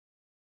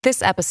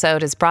This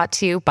episode is brought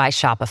to you by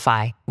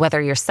Shopify.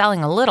 Whether you're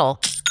selling a little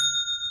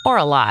or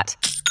a lot,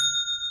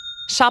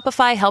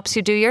 Shopify helps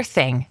you do your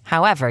thing,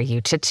 however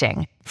you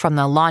cha-ching. From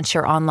the launch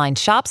your online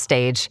shop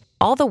stage,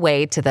 all the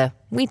way to the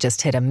we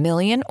just hit 1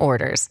 million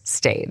orders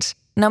stage.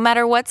 No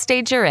matter what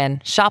stage you're in,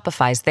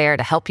 Shopify's there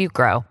to help you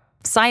grow.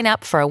 Sign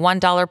up for a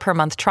 $1 per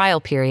month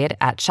trial period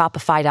at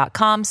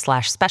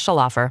shopify.com/special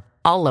offer,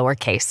 all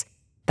lowercase.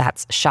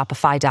 That's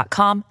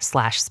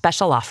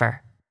shopify.com/special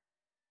offer.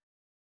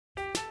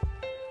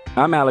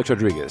 I'm Alex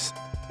Rodriguez.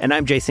 And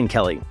I'm Jason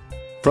Kelly.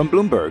 From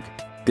Bloomberg,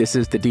 this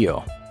is The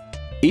Deal.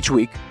 Each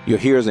week, you'll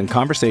hear us in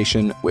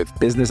conversation with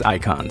business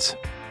icons.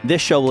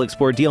 This show will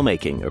explore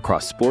deal-making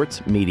across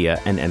sports,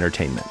 media, and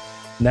entertainment.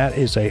 That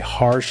is a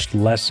harsh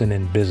lesson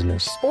in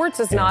business. Sports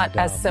is not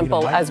as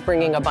simple as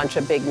bringing a bunch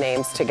of big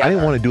names together. I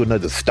didn't want to do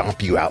another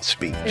stomp you out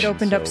speech. It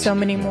opened up so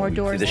many more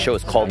doors. The show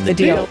is called The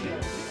Deal.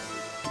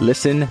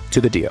 Listen to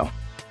The Deal.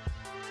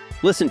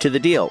 Listen to The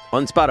Deal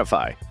on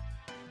Spotify.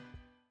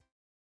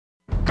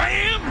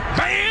 Bam,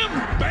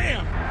 bam,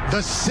 bam.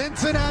 The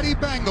Cincinnati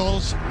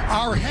Bengals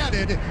are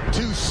headed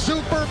to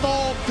Super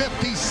Bowl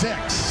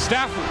 56.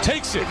 Stafford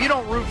takes it. If you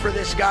don't root for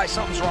this guy,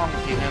 something's wrong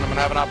with you. And I'm going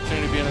to have an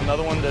opportunity to be in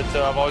another one that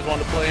I've always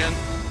wanted to play in.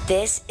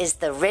 This is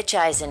the Rich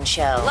Eisen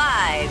Show.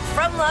 Live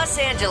from Los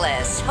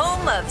Angeles,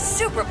 home of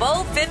Super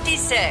Bowl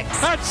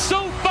 56. At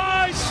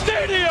SoFi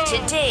Stadium.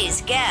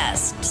 Today's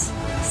guests.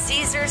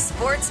 Caesar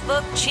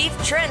Sportsbook Chief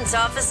Trends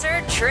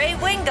Officer Trey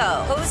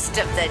Wingo, host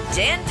of the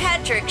Dan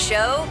Patrick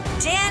Show,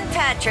 Dan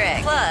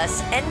Patrick,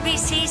 plus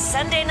NBC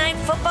Sunday Night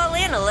Football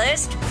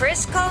analyst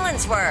Chris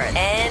Collinsworth.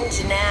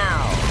 And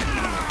now,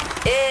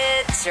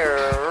 it's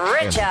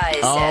Rich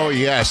Eisen. Oh,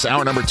 yes.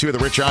 Hour number 2 of the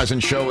Rich Eisen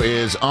Show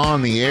is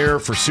on the air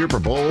for Super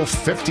Bowl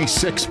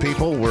 56,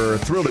 people. We're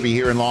thrilled to be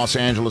here in Los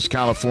Angeles,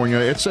 California.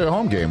 It's a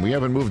home game. We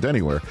haven't moved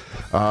anywhere.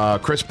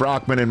 Chris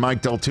Brockman and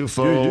Mike Del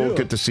Tufo,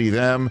 good to see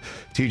them.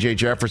 TJ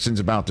Jefferson's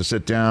about to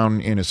sit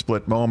down in a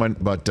split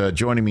moment, but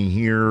joining me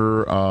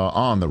here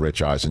on the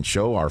Rich Eisen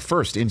Show, our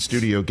first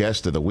in-studio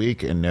guest of the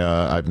week, and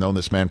I've known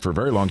this man for a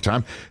very long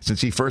time,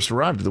 since he first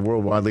arrived at the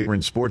Worldwide Leader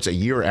in Sports a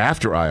year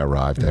after I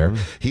arrived there.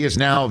 He is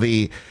now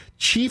the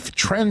Chief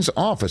Trends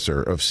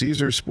Officer of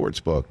Caesar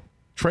Sportsbook.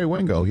 Trey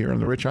Wingo here on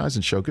the Rich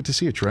Eisen Show. Good to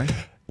see you, Trey.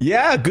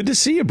 Yeah, good to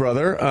see you,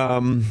 brother.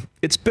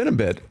 It's been a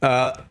bit.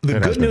 The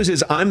good news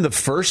is I'm the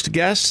first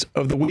guest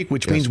of the week,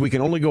 which means we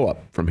can only go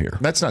up from here.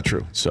 That's not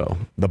true. So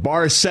the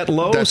bar is set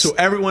low, so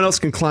everyone else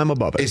can climb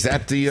above it. Is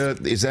that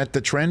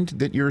the trend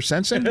that you're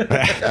sensing?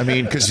 I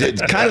mean, because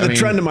it's kind of the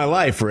trend of my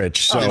life,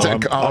 Rich. So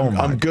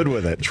I'm good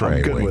with it. Trey,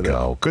 I'm good with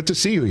it. Good to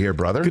see you here,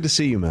 brother. Good to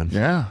see you, man.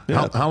 Yeah.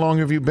 How long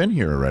have you been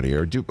here already?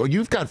 Or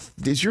you've got?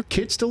 Does your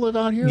kid still live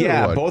out here?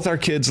 Yeah, both our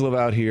kids live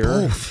out here.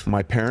 Oof.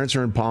 My parents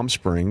are in Palm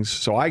Springs,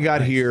 so I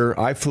got here.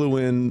 I flew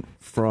in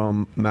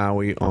from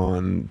Maui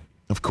on...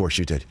 Of course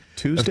you did.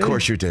 Tuesday? Of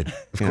course you did.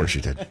 Of course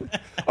you did.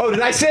 Oh, did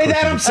I say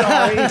that? I'm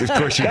sorry. Of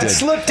course you did. That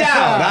slipped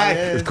out.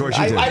 Of course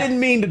you did. I didn't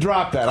mean to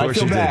drop that. I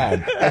feel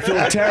bad. I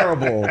feel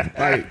terrible.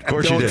 Of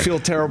course you feel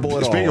terrible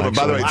at all. Speaking of it,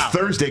 by the way,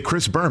 Thursday,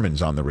 Chris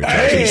Berman's on the Rich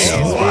Eisen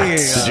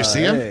Show. Did you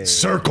see him?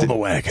 Circle the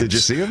wagons. Did you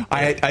see him?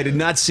 I did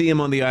not see him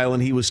on the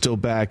island. He was still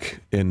back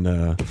in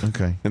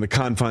the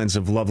confines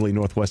of lovely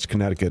Northwest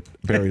Connecticut,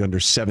 buried under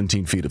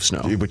 17 feet of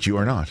snow. But you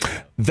are not.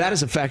 That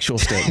is a factual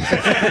statement.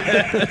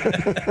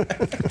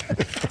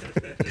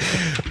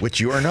 Which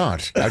you are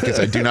not, because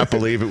I do not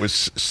believe it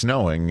was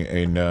snowing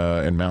in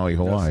Maui,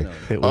 Hawaii.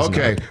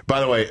 Okay. Not. By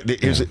the way,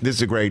 this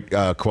is a great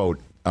quote.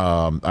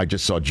 I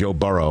just saw Joe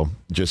Burrow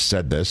just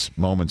said this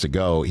moments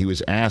ago. He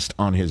was asked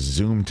on his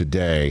Zoom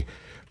today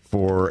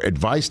for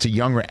advice to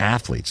younger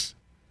athletes.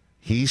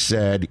 He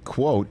said,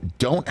 quote,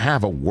 "Don't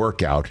have a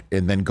workout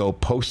and then go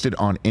post it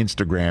on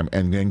Instagram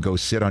and then go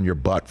sit on your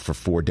butt for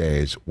 4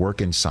 days.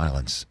 Work in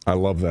silence." I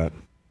love that.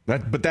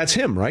 But that's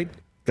him, right?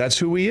 That's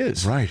who he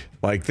is. Right.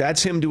 Like,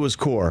 that's him to his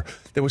core.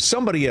 There was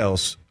somebody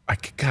else.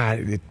 God,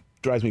 it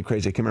drives me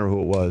crazy. I can't remember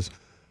who it was.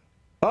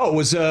 Oh, it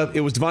was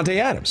Devontae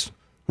Adams,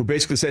 who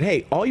basically said,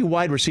 hey, all you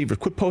wide receivers,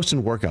 quit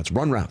posting workouts.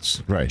 Run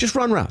routes. Right. Just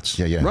run routes.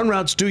 Yeah. Run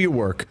routes, do your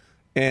work.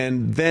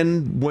 And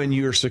then when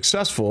you're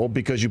successful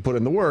because you put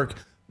in the work,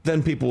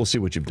 then people will see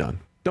what you've done.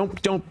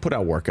 Don't put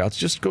out workouts.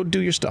 Just go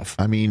do your stuff.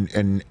 I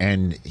mean,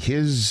 and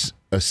his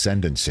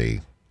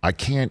ascendancy, I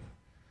can't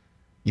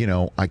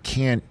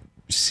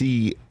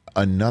see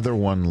another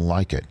one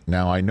like it.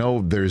 Now, I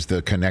know there's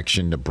the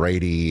connection to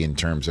Brady in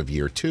terms of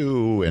year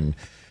 2 and,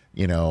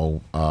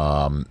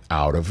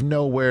 out of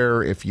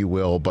nowhere, if you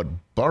will. But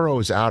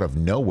Burrow's out of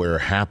nowhere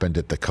happened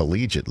at the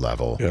collegiate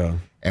level. Yeah.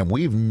 And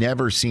we've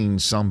never seen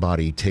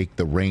somebody take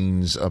the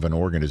reins of an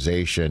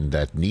organization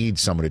that needs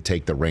someone to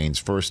take the reins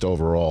first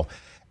overall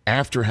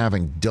after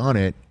having done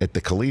it at the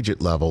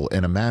collegiate level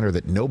in a manner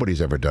that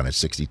nobody's ever done at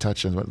 60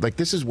 touchdowns. Like,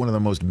 this is one of the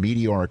most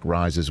meteoric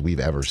rises we've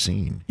ever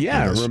seen.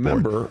 Yeah,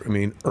 remember, sport. I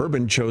mean,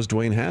 Urban chose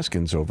Dwayne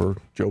Haskins over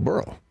Joe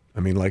Burrow. I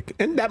mean,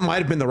 and that might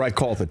have been the right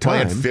call at the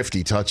time. He had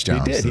 50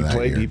 touchdowns. He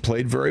did. He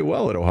played very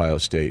well at Ohio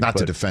State. Not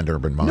to defend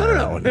Urban Meyer.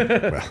 No.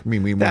 Well, I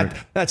mean,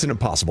 that's an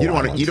impossible.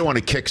 You don't want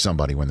to kick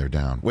somebody when they're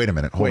down. Wait a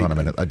minute. Hold on a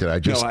minute. I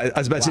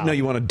was about to say, no,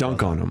 you want to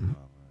dunk on them.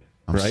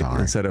 I'm right?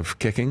 Sorry. Instead of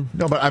kicking?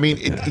 No, but I mean,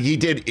 he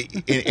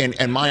did.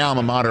 And my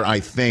alma mater,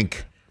 I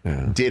think,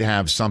 did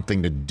have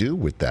something to do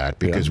with that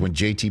because when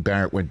J.T.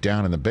 Barrett went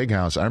down in the Big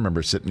House, I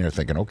remember sitting there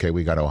thinking, okay,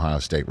 we got Ohio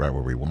State right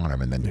where we want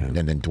him. And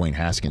then Dwayne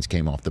Haskins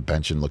came off the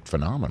bench and looked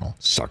phenomenal.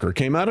 Sucker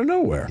came out of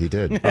nowhere. He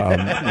did.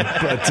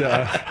 But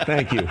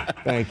thank you.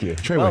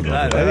 Trey Wingo.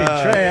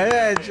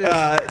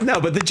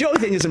 No, but the Joey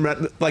thing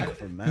isn't like,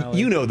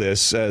 you know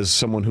this as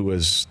someone who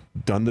has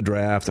done the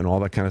draft and all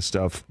that kind of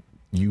stuff.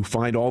 You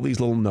find all these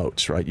little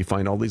notes, right? You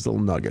find all these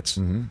little nuggets.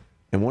 Mm-hmm.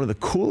 And one of the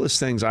coolest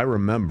things I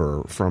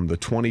remember from the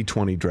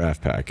 2020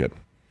 draft packet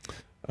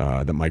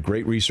that my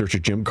great researcher,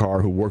 Jim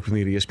Carr, who worked with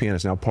me at ESPN,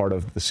 is now part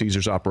of the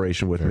Caesars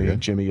operation with me.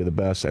 Jimmy, you're the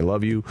best. I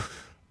love you.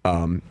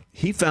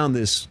 He found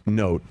this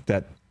note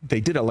that they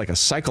did a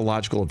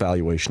psychological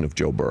evaluation of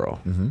Joe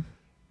Burrow. Mm-hmm.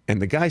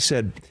 And the guy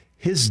said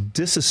his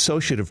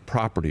dissociative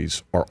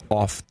properties are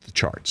off the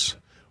charts.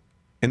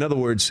 In other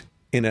words,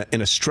 in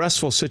a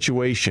stressful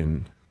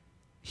situation,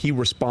 he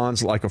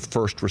responds like a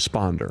first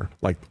responder.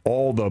 Like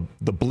all the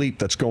bleep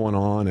that's going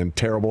on and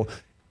terrible,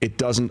 it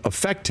doesn't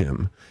affect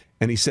him.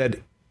 And he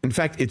said, in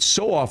fact, it's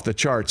so off the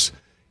charts,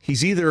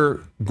 he's either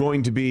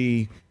going to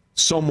be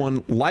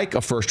someone like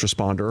a first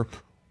responder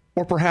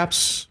or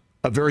perhaps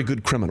a very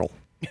good criminal.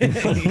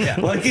 Whatever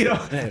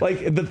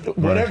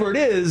it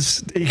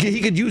is,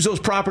 he could use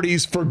those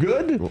properties for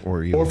good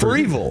or for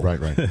evil.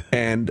 Right.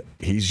 And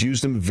he's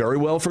used them very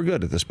well for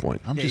good at this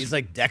point. He's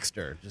like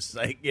Dexter, just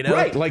Right,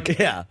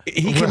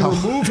 he can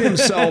remove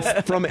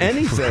himself from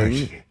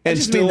anything and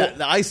still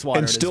the ice water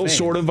and still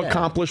sort of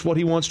accomplish what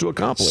he wants to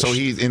accomplish. So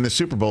he's in the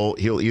Super Bowl,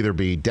 he'll either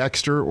be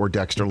Dexter or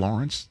Dexter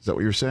Lawrence. Is that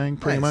what you're saying?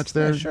 Pretty much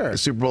there? Yeah, sure. The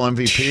Super Bowl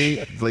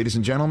MVP, ladies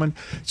and gentlemen.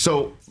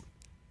 So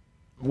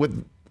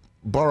with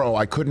Burrow,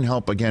 I couldn't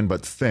help again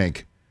but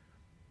think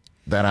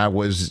that I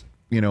was,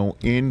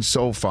 in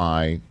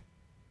SoFi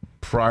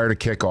prior to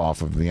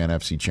kickoff of the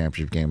NFC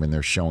Championship game, and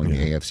they're showing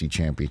the AFC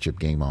Championship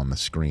game on the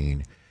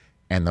screen.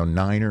 And the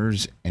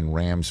Niners and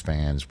Rams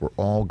fans were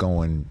all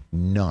going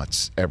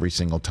nuts every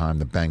single time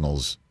the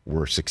Bengals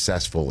were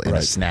successful in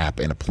a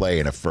snap, in a play,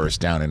 in a first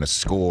down, in a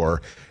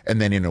score,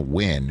 and then in a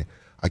win.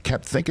 I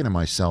kept thinking to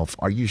myself,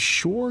 are you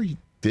sure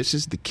this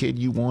is the kid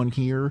you want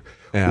here?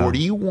 Yeah. Or do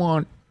you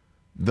want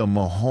the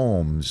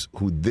Mahomes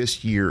who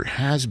this year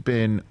has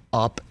been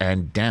up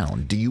and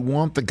down? Do you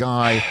want the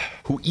guy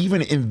who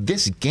even in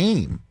this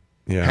game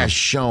has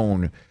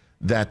shown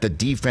that the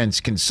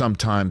defense can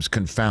sometimes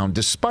confound,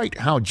 despite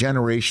how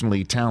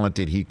generationally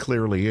talented he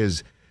clearly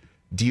is?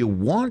 Do you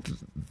want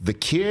the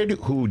kid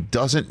who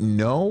doesn't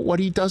know what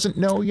he doesn't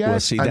know yet? Well,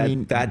 see,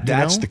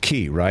 that's the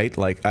key, right?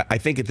 Like, I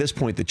think at this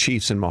point, the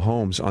Chiefs and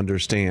Mahomes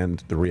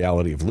understand the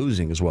reality of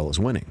losing as well as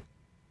winning.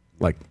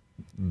 Like,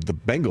 the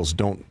Bengals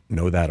don't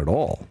know that at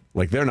all.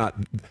 Like, they're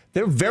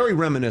very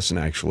reminiscent,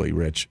 actually,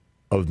 Rich,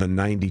 of the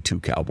 92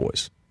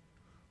 Cowboys,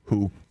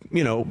 who,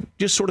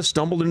 just sort of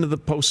stumbled into the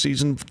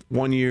postseason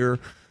one year.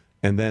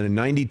 And then in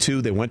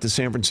 92, they went to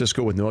San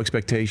Francisco with no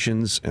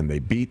expectations, and they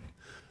beat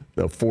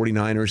the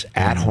 49ers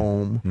at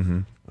home.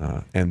 Mm-hmm.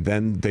 And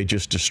then they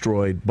just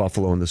destroyed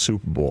Buffalo in the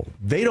Super Bowl.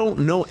 They don't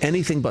know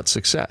anything but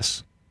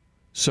success.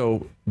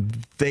 So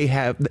they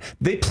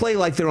play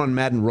like they're on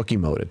Madden rookie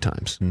mode at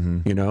times,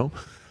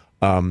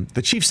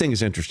 The Chiefs thing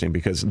is interesting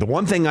because the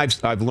one thing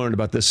I've learned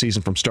about this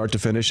season from start to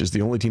finish is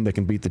the only team that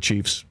can beat the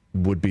Chiefs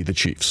would be the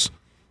Chiefs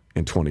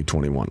in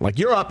 2021. Like,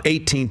 you're up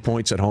 18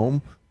 points at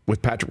home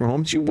with Patrick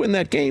Mahomes, you win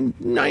that game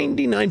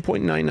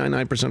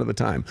 99.999% of the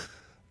time.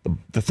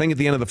 The thing at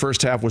the end of the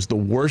first half was the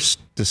worst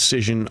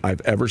decision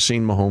I've ever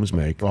seen Mahomes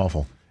make.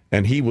 Awful.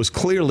 And he was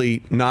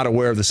clearly not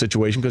aware of the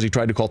situation because he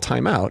tried to call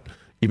timeout,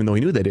 even though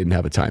he knew they didn't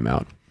have a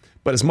timeout.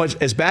 But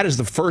as bad as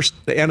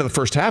the end of the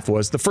first half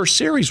was, the first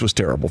series was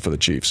terrible for the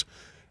Chiefs.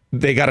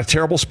 They got a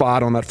terrible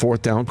spot on that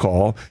fourth down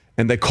call,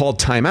 and they called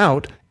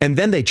timeout, and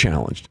then they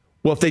challenged.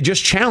 Well, if they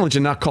just challenged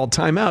and not called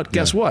timeout,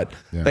 guess what?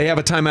 Yeah. They have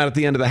a timeout at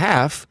the end of the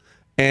half,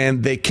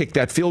 and they kick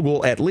that field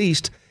goal at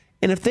least.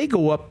 And if they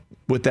go up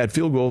with that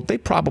field goal, they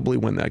probably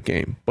win that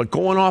game. But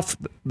going off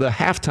the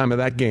halftime of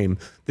that game,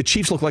 the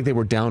Chiefs looked like they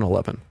were down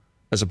 11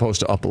 as opposed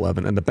to up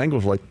 11. And the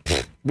Bengals were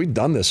like, we've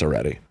done this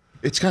already.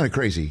 It's kind of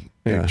crazy.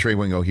 Yeah. Trey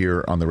Wingo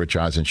here on the Rich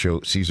Eisen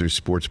Show, Caesars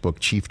Sportsbook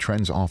Chief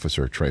Trends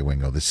Officer Trey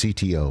Wingo, the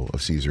CTO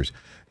of Caesars,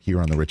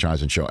 here on the Rich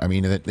Eisen Show. I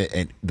mean,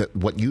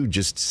 what you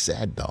just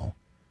said, though,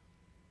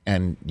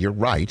 and you're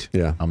right.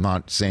 Yeah. I'm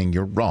not saying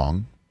you're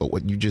wrong, but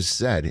what you just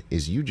said,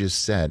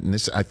 and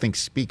this, I think,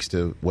 speaks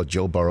to what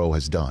Joe Burrow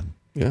has done.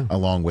 Yeah.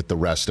 Along with the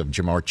rest of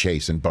Jamar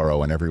Chase and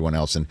Burrow and everyone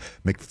else, and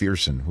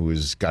McPherson, who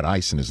has got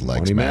ice in his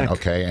legs, man.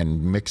 Okay,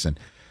 and Mixon.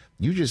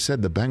 You just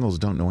said the Bengals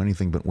don't know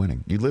anything but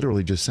winning. You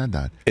literally just said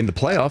that. In the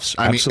playoffs,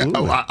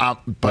 absolutely.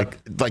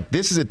 But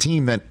this is a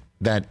team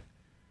that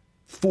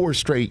 4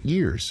 straight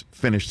years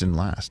finished in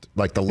last.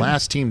 Like, the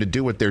last team to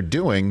do what they're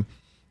doing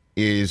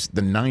is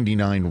the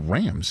 99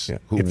 Rams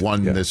who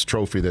won this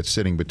trophy that's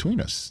sitting between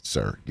us,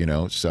 sir.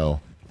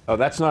 So. Oh,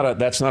 that's not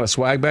a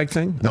swag bag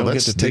thing? No,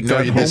 get to take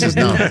that home?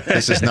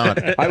 This is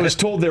not. I was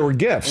told there were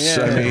gifts.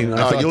 Yeah. I mean,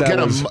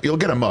 you'll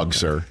get a mug,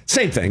 sir.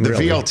 Same thing. The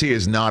really. VLT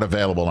is not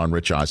available on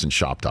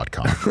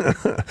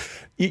richeisandshop.com.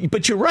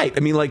 But you're right. I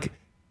mean, like,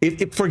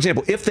 if, for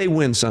example, if they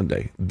win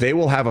Sunday, they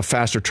will have a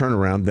faster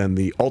turnaround than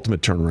the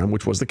ultimate turnaround,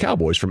 which was the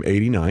Cowboys from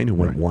 '89, who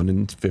went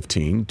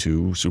 1-15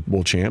 to Super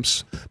Bowl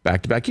champs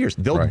back-to-back years.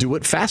 They'll do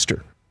it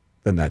faster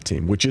than that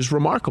team, which is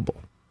remarkable.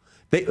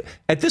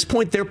 At this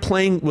point, they're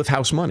playing with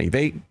house money.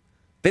 They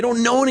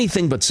don't know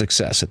anything but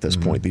success at this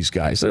point, these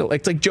guys. They're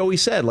like Joey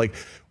said, like,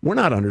 we're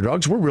not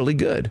underdogs. We're really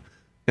good.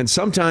 And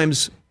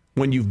sometimes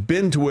when you've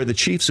been to where the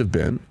Chiefs have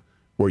been,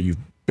 where you've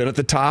been at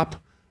the top,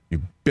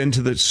 you've been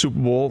to the Super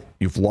Bowl,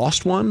 you've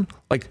lost one,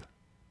 like,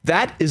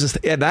 that is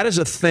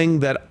a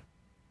thing that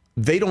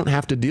they don't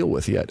have to deal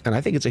with yet. And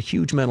I think it's a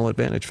huge mental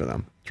advantage for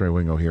them. Trey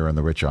Wingo here on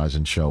the Rich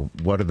Eisen Show.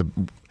 What are the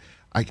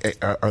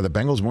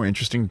Bengals more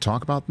interesting to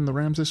talk about than the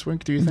Rams this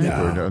week, do you think?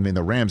 No. Or, I mean,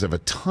 the Rams have a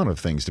ton of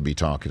things to be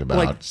talking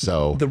about.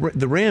 So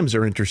the Rams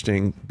are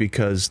interesting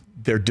because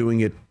they're doing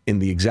it in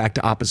the exact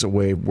opposite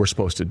way we're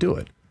supposed to do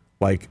it.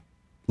 Like,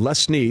 Les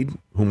Snead,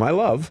 whom I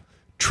love,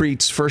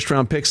 treats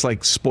first-round picks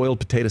like spoiled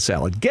potato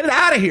salad. Get it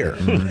out of here.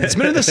 It's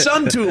been in the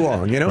sun too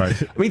long,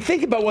 Right. I mean,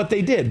 think about what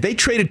they did. They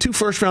traded 2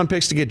 first-round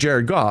picks to get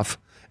Jared Goff,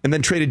 and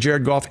then traded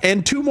Jared Goff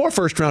and 2 more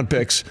first-round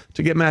picks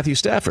to get Matthew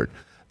Stafford.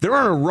 They're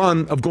on a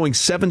run of going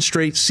 7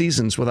 straight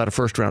seasons without a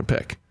first-round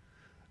pick.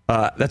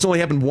 That's only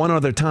happened one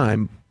other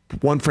time,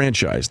 one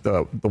franchise,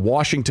 the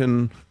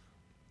Washington,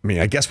 I mean,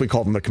 I guess we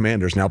call them the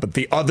Commanders now, but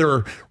the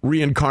other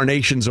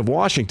reincarnations of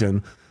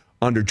Washington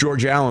under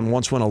George Allen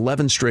once went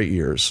 11 straight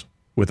years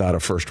without a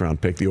first-round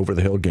pick, the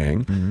over-the-hill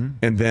gang. Mm-hmm.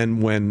 And then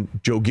when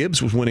Joe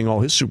Gibbs was winning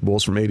all his Super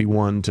Bowls from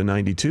 81 to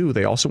 92,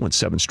 they also went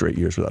 7 straight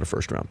years without a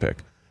first-round pick.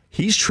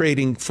 He's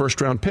trading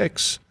first-round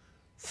picks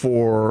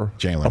for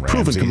a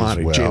proven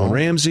commodity. Well. Jalen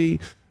Ramsey,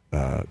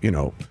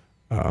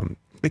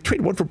 they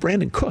traded one for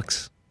Brandon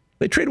Cooks.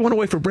 They traded one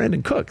away for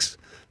Brandon Cooks.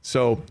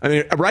 So, I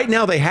mean, right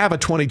now they have a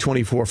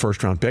 2024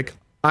 first-round pick.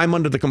 I'm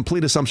under the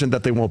complete assumption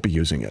that they won't be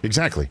using it.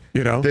 Exactly.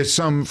 There's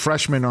some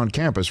freshman on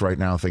campus right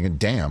now thinking,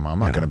 damn, I'm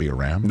not going to be a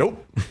Ram.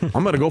 Nope.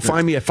 I'm going to go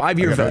find me a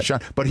 5-year vet.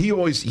 Shot. But he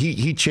always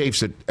he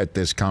chafes at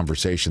this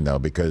conversation, though,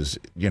 because,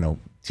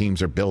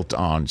 teams are built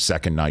on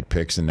second-night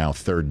picks and now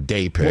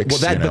third-day picks.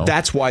 But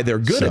that's why they're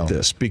good at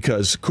this,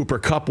 because Cooper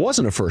Kupp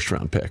wasn't a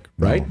first-round pick,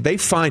 right? No. They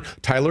find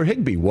Tyler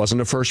Higbee wasn't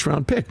a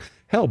first-round pick.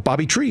 Hell,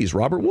 Bobby Trees,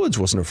 Robert Woods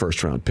wasn't a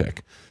first-round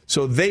pick.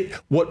 So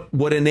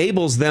what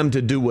enables them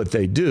to do what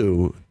they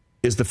do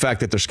is the fact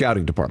that their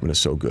scouting department is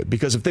so good.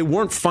 Because if they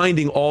weren't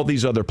finding all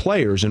these other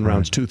players in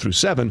rounds 2 through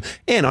 7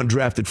 and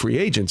undrafted free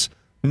agents,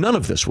 none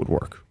of this would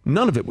work.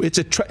 None of it.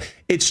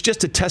 It's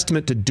just a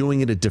testament to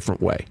doing it a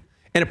different way.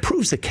 And it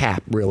proves the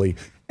cap, really.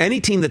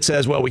 Any team that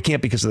says, well, we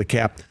can't because of the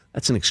cap,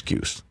 that's an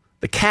excuse.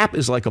 The cap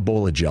is like a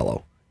bowl of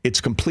Jell-O. It's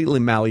completely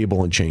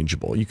malleable and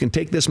changeable. You can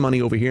take this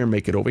money over here and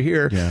make it over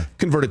here,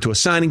 convert it to a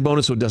signing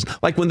bonus so it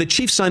doesn't. Like when the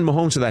Chiefs signed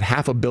Mahomes to that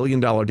 $500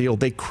 million deal,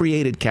 they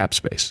created cap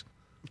space.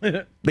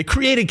 They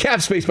created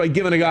cap space by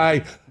giving a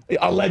guy,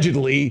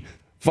 allegedly,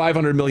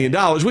 $500 million,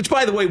 which,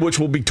 by the way,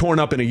 will be torn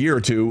up in a year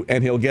or two,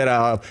 and he'll get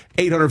a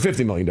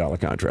 $850 million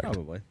contract.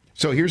 Probably.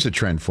 So here's a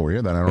trend for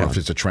you that I don't know if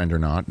it's a trend or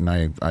not, and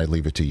I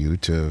leave it to you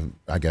to,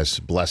 I guess,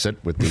 bless it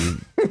with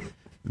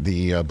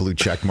the blue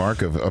check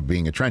mark of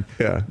being a trend.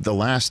 Yeah. The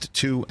last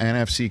 2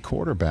 NFC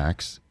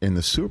quarterbacks in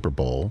the Super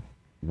Bowl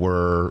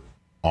were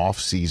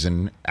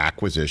off-season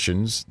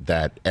acquisitions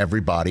that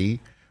everybody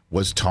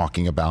was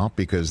talking about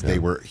because they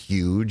were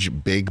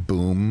huge, big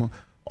boom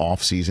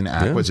off-season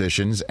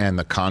acquisitions, and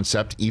the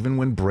concept, even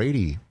when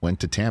Brady went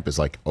to Tampa, is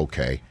like,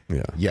 okay,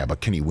 but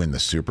can he win the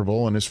Super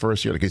Bowl in his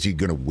first year? Like, is he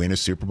going to win a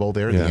Super Bowl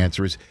there? The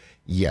answer is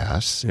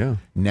yes. Yeah.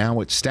 Now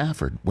it's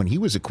Stafford. When he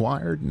was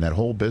acquired, and that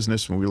whole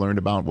business, when we learned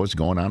about what's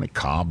going on at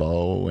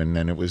Cabo, and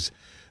then it was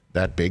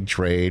that big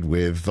trade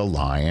with the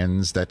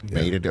Lions that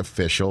made it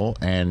official,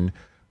 and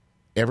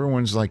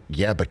everyone's like,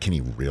 yeah, but can he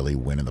really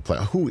win in the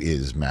playoffs? Who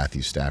is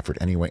Matthew Stafford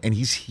anyway? And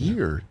he's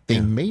here. They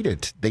made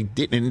it. They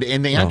did,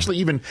 and they actually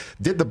even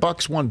did the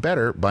Bucs one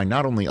better by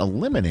not only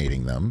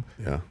eliminating them,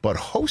 but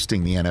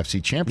hosting the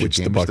NFC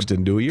Championship game. Which the Bucs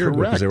didn't do a year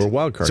ago because they were a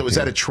wild card. So is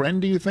that a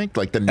trend, do you think?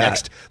 Like the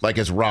next, like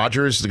as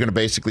Rodgers is going to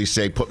basically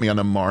say, put me on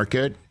the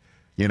market?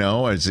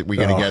 Is we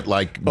going to get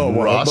like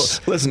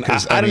Russ? Listen,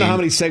 I don't know how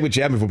many segments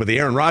you have before, but the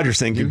Aaron Rodgers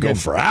thing could go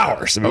for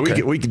hours. I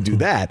mean, we can do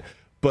that.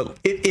 But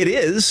it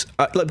is,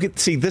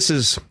 see, this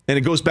is, and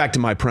it goes back to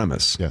my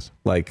premise. Yes.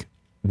 Like,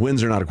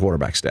 wins are not a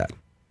quarterback stat.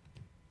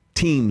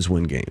 Teams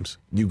win games.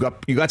 You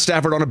got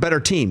Stafford on a better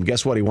team.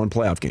 Guess what? He won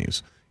playoff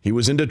games. He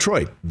was in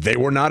Detroit. They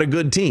were not a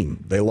good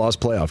team. They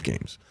lost playoff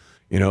games.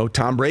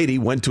 Tom Brady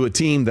went to a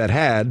team that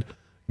had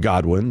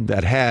Godwin,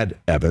 that had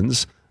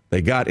Evans.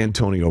 They got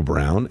Antonio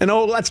Brown. And,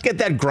 let's get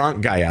that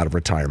Gronk guy out of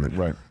retirement.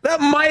 Right. That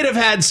might have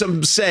had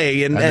some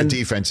say. And the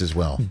defense as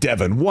well.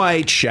 Devin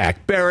White, Shaq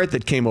Barrett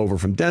that came over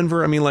from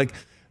Denver. I mean, like,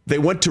 They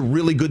went to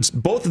really good.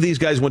 Both of these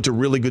guys went to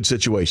really good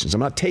situations.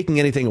 I'm not taking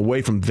anything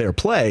away from their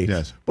play,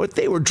 but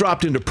they were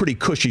dropped into pretty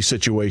cushy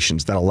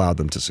situations that allowed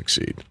them to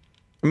succeed.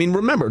 I mean,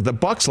 remember the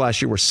Bucs last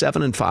year were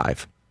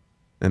 7-5,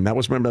 and that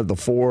was remember the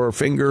 4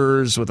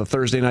 fingers with a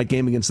Thursday night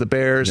game against the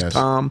Bears,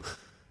 Tom,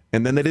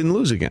 and then they didn't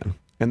lose again.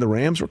 And the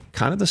Rams were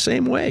kind of the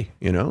same way,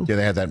 you know. Yeah,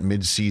 they had that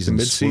mid-season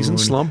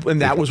slump, and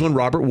that was when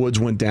Robert Woods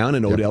went down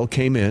and Odell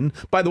came in.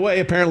 By the way,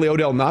 apparently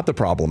Odell not the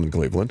problem in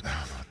Cleveland.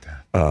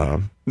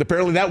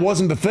 Apparently that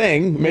wasn't the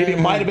thing. Maybe it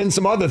might have been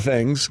some other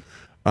things.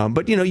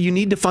 But, you know, you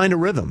need to find a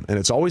rhythm. And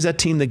it's always that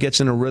team that gets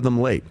in a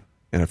rhythm late.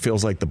 And it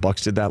feels like the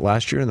Bucs did that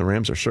last year, and the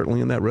Rams are certainly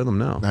in that rhythm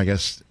now. I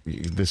guess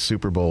this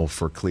Super Bowl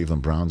for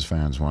Cleveland Browns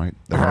fans, right?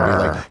 They're going to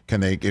be like,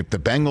 can they, if the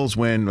Bengals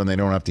win, then they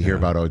don't have to hear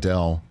about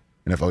Odell.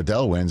 And if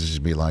Odell wins, it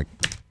should be like,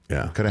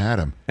 could have had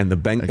him. And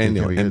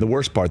the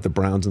worst part, the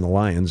Browns and the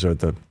Lions are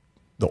the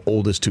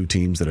oldest 2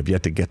 teams that have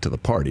yet to get to the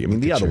party. I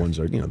mean, the other ones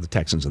are, the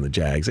Texans and the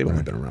Jags. They've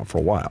only been around for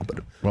a while. But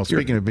well,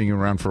 speaking of being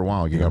around for a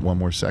while, you got one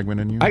more segment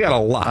in you? I got a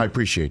lot. I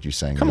appreciate you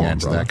saying the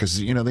end of that because,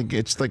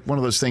 it's like one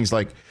of those things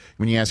like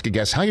when you ask a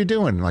guest, how you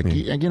doing? Like,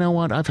 you know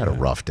what? I've had a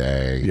rough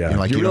day.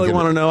 Yeah. You really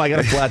want to know? I got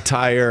a flat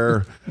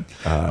tire.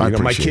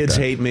 My kids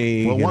hate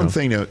me. Well,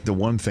 the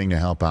one thing to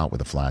help out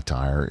with a flat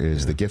tire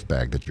is the gift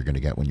bag that you're going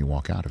to get when you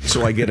walk out of here.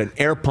 So I get an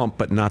air pump,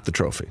 but not the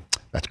trophy.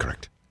 That's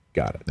correct.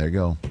 Got it. There you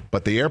go.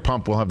 But the air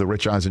pump will have the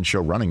Rich Eisen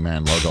Show Running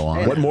Man logo on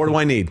it. What more do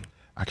I need?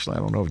 Actually, I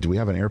don't know. Do we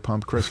have an air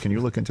pump, Chris? Can you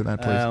look into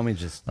that, please? Let me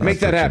just make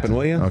that happen,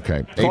 will you?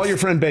 Okay. Call your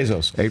friend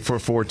Bezos.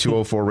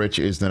 844-204-RICH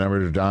is the number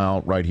to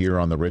dial right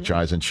here on the Rich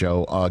Eisen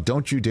Show.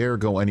 Don't you dare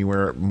go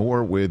anywhere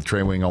more with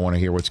Trey Wingo. I want to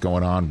hear what's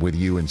going on with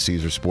you and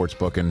Caesar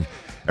Sportsbook and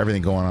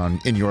everything going on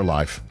in your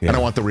life. Yeah. I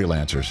don't want the real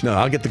answers. No,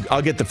 I'll get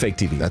the fake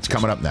TV. That's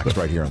coming up next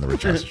right here on the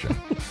Rich Eisen Show.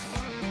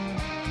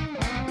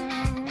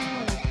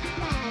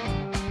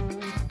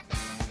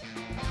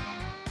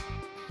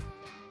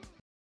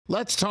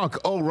 Let's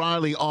talk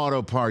O'Reilly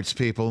Auto Parts,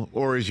 people,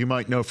 or as you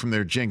might know from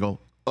their jingle,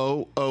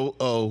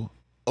 O'Reilly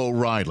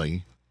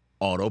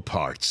Auto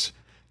Parts.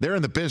 They're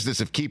in the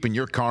business of keeping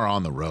your car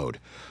on the road.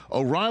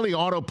 O'Reilly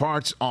Auto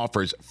Parts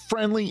offers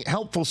friendly,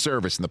 helpful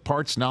service and the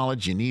parts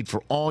knowledge you need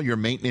for all your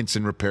maintenance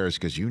and repairs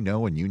because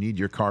when you need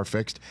your car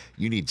fixed,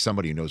 you need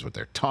somebody who knows what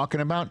they're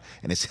talking about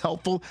and is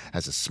helpful,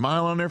 has a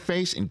smile on their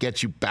face, and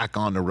gets you back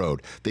on the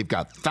road. They've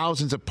got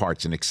thousands of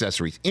parts and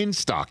accessories in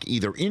stock,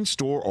 either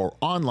in-store or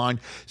online,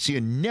 so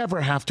you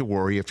never have to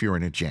worry if you're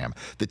in a jam.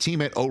 The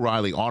team at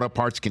O'Reilly Auto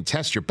Parts can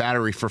test your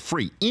battery for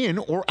free in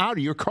or out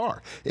of your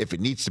car. If it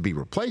needs to be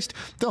replaced,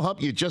 they'll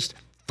help you just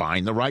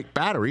find the right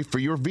battery for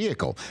your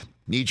vehicle.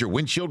 Need your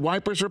windshield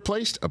wipers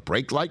replaced, a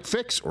brake light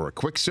fix, or a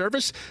quick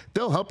service?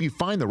 They'll help you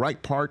find the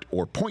right part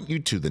or point you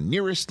to the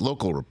nearest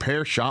local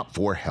repair shop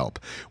for help.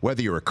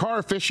 Whether you're a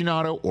car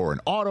aficionado or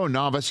an auto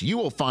novice, you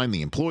will find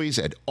the employees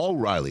at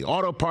O'Reilly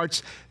Auto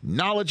Parts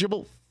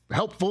knowledgeable,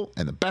 helpful,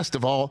 and the best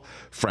of all,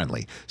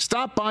 friendly.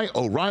 Stop by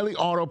O'Reilly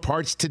Auto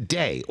Parts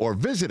today or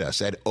visit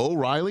us at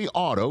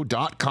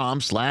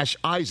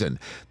O'ReillyAuto.com/Eisen.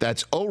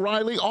 That's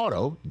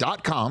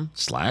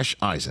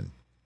O'ReillyAuto.com/Eisen.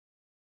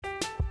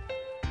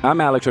 I'm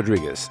Alex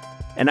Rodriguez.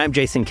 And I'm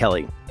Jason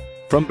Kelly.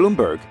 From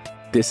Bloomberg,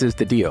 this is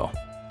The Deal.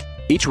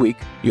 Each week,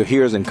 you'll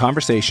hear us in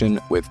conversation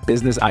with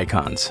business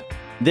icons.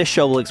 This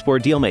show will explore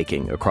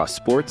deal-making across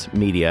sports,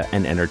 media,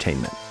 and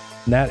entertainment.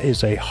 That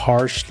is a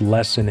harsh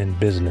lesson in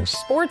business.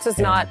 Sports is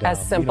not as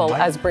simple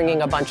as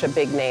bringing a bunch of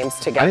big names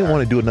together. I didn't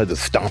want to do another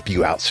stomp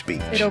you out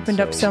speech. It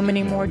opened up so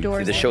many more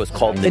doors. The show is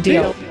called The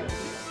Deal.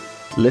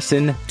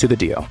 Listen to The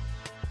Deal.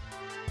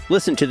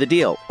 Listen to The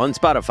Deal on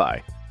Spotify.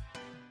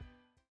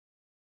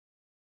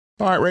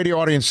 All right, radio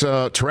audience,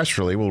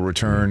 terrestrially, will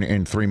return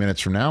in 3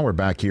 minutes from now. We're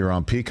back here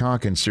on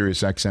Peacock and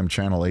Sirius XM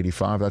Channel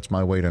 85. That's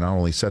my way to not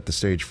only set the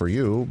stage for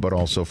you, but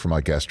also for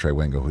my guest, Trey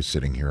Wingo, who's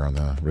sitting here on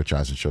the Rich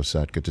Eisen Show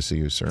set. Good to see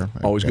you, sir.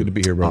 Always good to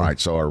be here, brother. All right,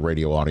 so our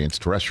radio audience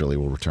terrestrially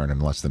will return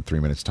in less than 3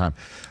 minutes' time.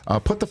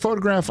 Put the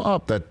photograph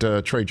up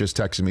that Trey just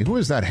texted me. Who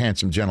is that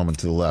handsome gentleman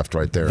to the left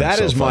right there?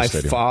 That is my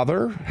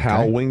father,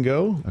 Hal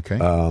Wingo. Okay.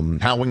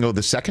 Hal Wingo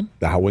the second?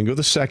 Hal Wingo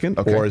the second,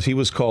 or as he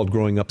was called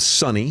growing up,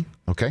 Sonny.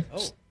 Okay.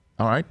 Oh.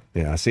 All right.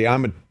 Yeah. See,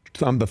 I'm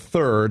the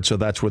third, so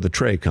that's where the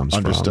Trey comes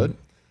Understood.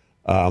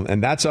 from.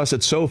 And that's us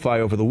at SoFi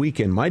over the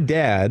weekend. My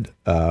dad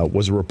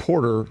was a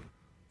reporter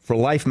for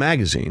Life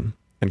magazine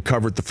and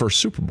covered the first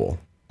Super Bowl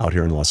out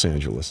here in Los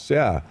Angeles.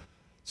 Yeah.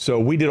 So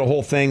we did a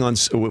whole thing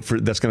that's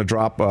going to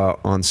drop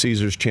on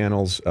Caesar's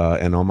channels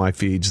and on my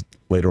feeds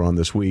later on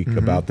this week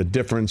about the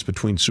difference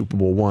between Super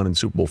Bowl I and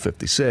Super Bowl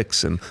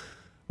 56. And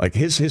like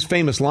his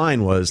famous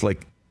line was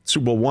like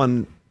Super Bowl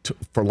I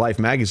for Life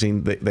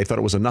magazine, they thought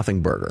it was a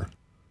nothing burger.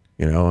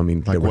 You know, I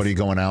mean, like, what are you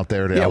going out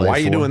there to LA why are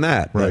you for? doing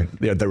that? Right.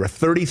 There were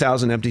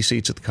 30,000 empty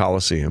seats at the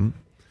Coliseum.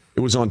 It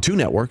was on 2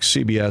 networks,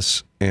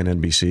 CBS and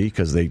NBC,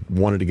 because they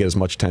wanted to get as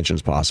much attention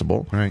as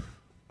possible. Right.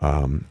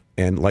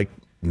 And like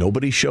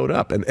nobody showed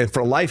up. And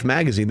for Life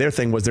magazine, their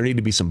thing was there needed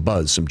to be some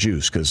buzz, some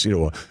juice, because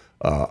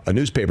a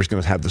newspaper's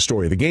going to have the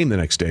story of the game the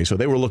next day. So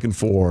they were looking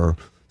for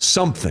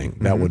something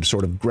that would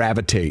sort of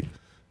gravitate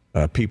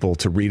people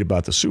to read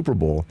about the Super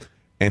Bowl.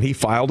 And he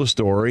filed a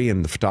story,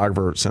 and the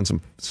photographer sent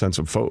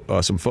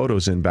some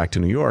photos in back to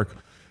New York,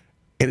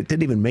 and it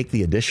didn't even make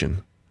the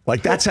edition.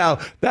 Like that's how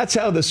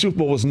the Super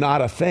Bowl was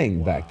not a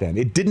thing back then.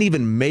 It didn't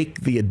even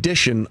make the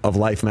edition of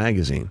Life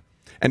magazine.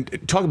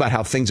 And talk about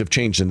how things have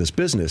changed in this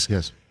business.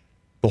 Yes,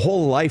 the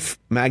whole Life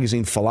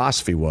magazine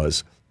philosophy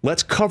was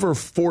let's cover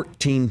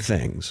 14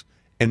 things,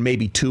 and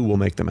maybe 2 will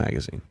make the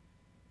magazine.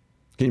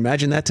 Can you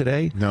imagine that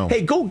today? No.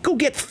 Hey, go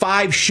get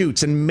 5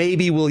 shoots and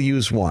maybe we'll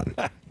use 1.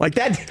 Like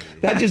that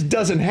just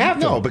doesn't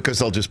happen. No, because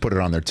they'll just put it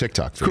on their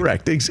TikTok feed.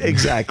 Correct.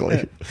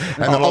 Exactly.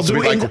 And I'll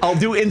do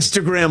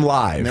Instagram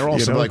Live. And they're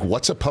also like,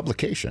 what's a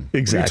publication?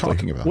 Exactly. What are you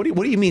talking about?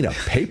 What do you mean, a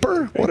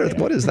paper?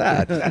 What is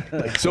that?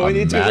 So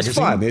it was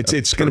fun.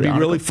 It's going to be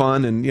really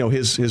fun. And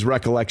his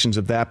recollections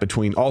of that,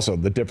 between also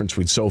the difference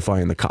between SoFi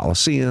and the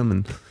Coliseum,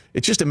 and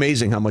it's just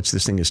amazing how much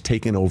this thing has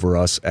taken over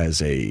us as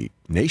a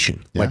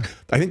nation. Yeah. Like,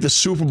 I think the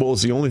Super Bowl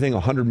is the only thing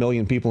 100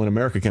 million people in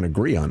America can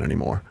agree on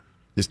anymore.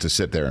 Just to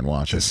sit there and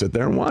watch it. Just sit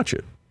there and watch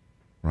it.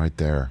 Right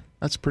there.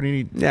 That's pretty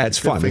neat. Yeah, it's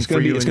fun. It's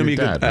going to be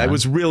good. It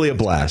was really a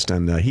blast,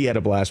 and he had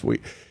a blast.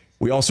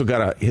 We also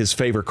got his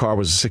favorite car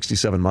was a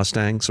 67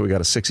 Mustang, so we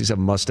got a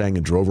 67 Mustang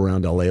and drove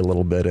around L.A. a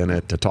little bit in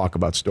it to talk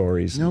about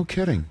stories. No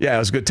kidding. Yeah, it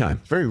was a good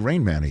time. Very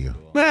Rain Man of you.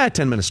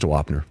 10 minutes to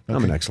Wapner. Okay.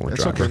 I'm an excellent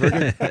driver. Okay,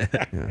 very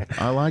good. Yeah.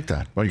 I like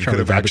that. Well, you could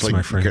have actually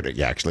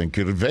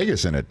included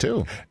Vegas in it,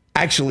 too.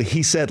 Actually,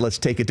 he said, let's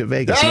take it to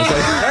Vegas.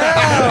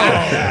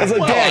 I was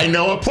like, Dad, I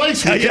know a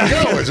place we can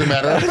go, as a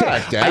matter of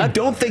fact, Dad. I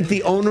don't think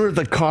the owner of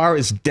the car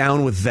is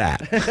down with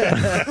that.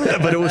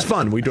 But it was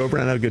fun. We drove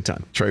around and had a good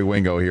time. Trey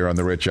Wingo here on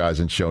The Rich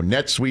Eisen Show.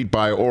 NetSuite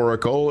by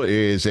Oracle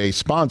is a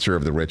sponsor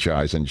of The Rich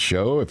Eisen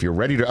Show. If you're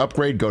ready to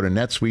upgrade, go to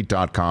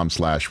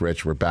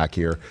netsuite.com/rich. We're back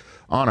here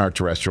on our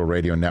terrestrial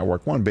radio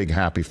network. One big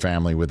happy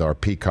family with our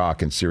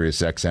Peacock and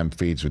Sirius XM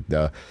feeds with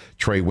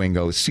Trey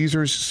Wingo,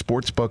 Caesars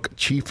Sportsbook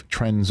Chief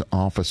Trends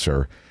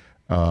Officer.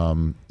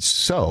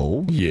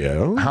 So,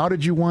 how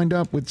did you wind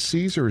up with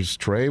Caesars,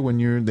 Trey,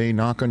 when they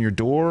knock on your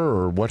door,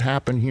 or what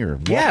happened here?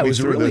 It was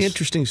a really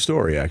interesting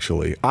story,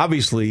 actually.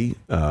 Obviously,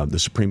 the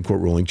Supreme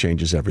Court ruling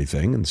changes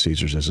everything, and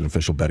Caesars is an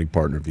official betting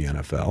partner of the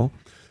NFL.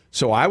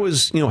 So I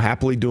was,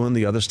 happily doing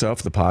the other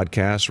stuff, the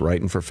podcast,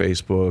 writing for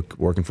Facebook,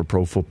 working for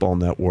Pro Football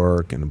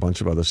Network, and a bunch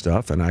of other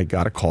stuff. And I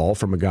got a call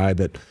from a guy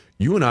that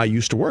you and I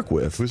used to work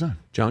with. Who's that?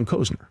 John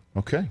Kozner.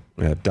 Okay.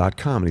 At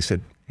 .com. And he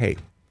said, hey,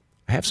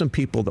 I have some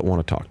people that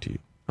want to talk to you.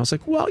 I was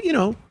like,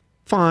 well,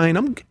 fine.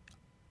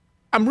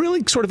 I'm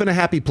really sort of in a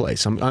happy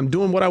place. I'm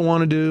doing what I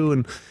want to do.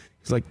 And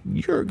he's like,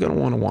 you're going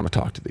to want to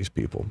talk to these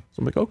people. So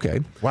I'm like,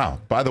 okay. Wow.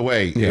 By the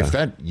way, if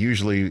that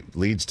usually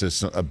leads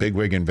to a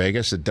bigwig in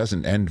Vegas, it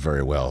doesn't end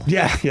very well.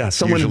 Yeah.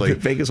 Someone in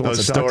Vegas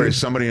wants to talk to you.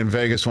 Somebody in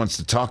Vegas wants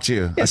to talk to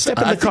you. Yeah,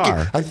 step in the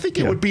car. I think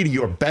it would be to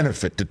your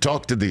benefit to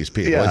talk to these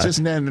people. Yeah. It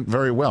doesn't end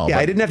very well. Yeah,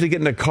 I didn't have to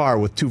get in a car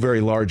with 2 very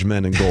large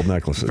men in gold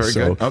necklaces. Very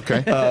good.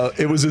 Okay.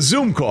 It was a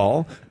Zoom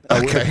call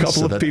with a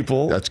couple of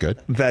people. That's good.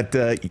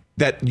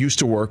 That used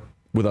to work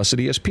with us at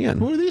ESPN.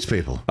 Who are these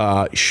people?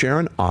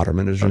 Sharon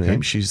Otterman is her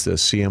name. She's the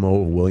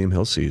CMO of William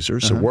Hill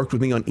Caesars. So worked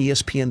with me on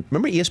ESPN.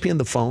 Remember ESPN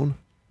The Phone?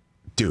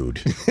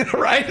 Dude.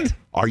 Right?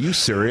 Are you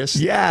serious?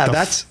 Yeah,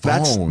 that's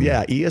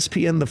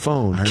ESPN The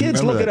Phone.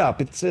 Kids, look it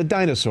up. It's a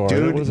dinosaur.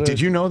 Dude,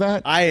 did you know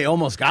that? I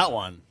almost got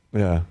one.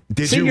 Yeah.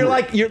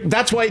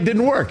 That's why it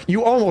didn't work.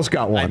 You almost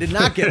got one. I did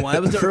not get one.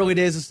 That was the early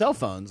days of cell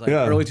phones,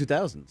 early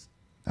 2000s.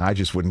 I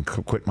just wouldn't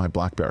quit my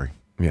BlackBerry.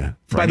 Yeah.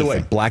 By the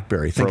way,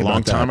 BlackBerry. Think for a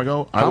long time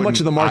ago. How much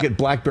of the market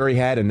BlackBerry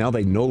had, and now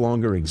they no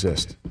longer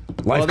exist.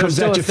 Life comes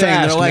at you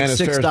fast. They're like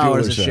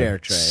 $6 a share,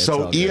 Trey.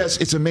 So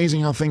it's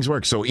amazing how things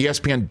work. So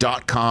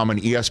ESPN.com and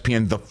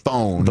ESPN The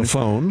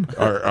Phone,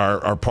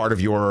 are part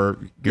of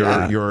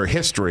your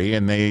history,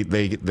 and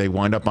they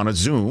wind up on a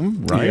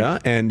Zoom, right? Yeah,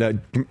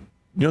 and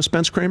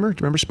Spence Kramer? Do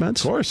you remember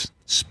Spence? Of course.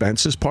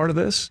 Spence is part of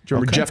this. Do you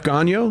remember Jeff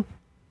Gagno?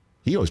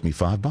 He owes me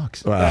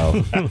 $5.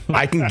 Well,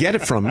 I can get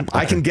it from him.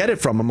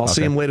 I'll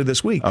see him later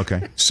this week.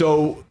 Okay.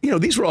 So,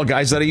 these were all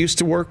guys that I used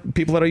to work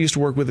with at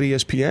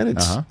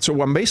ESPN.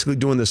 So I'm basically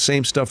doing the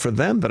same stuff for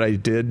them that I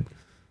did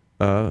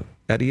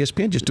at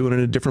ESPN, just doing it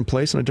in a different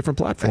place on a different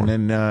platform.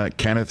 And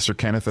then Sir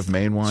Kenneth of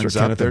Maine winds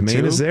up there,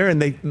 Maine too. is there,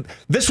 and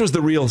this was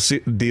the real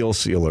deal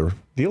sealer.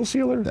 Deal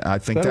sealer? I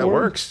think that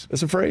works.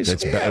 That's a phrase?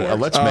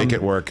 Let's make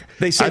it work.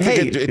 They said,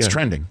 it's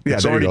trending. Yeah,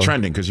 it's already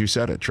trending because you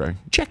said it, Trey.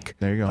 Check.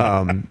 There you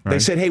go. They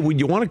said, hey, would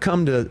you want to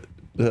come to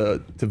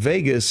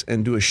Vegas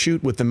and do a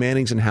shoot with the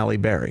Mannings and Halle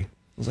Berry? I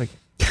was like,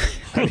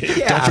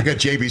 yeah. Don't forget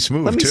JB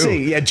Smoove, Let me too.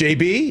 see. Yeah,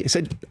 JB. I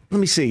said, let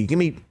me see.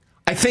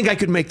 I think I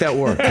could make that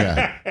work.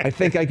 Yeah. I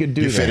think I could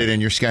do that. You fit it in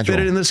your schedule.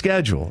 Fit it in the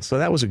schedule. So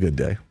that was a good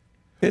day.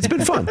 It's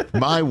been fun.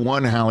 My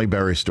one Halle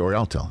Berry story,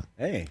 I'll tell it.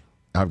 Hey.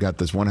 I've got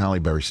this one Halle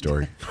Berry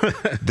story.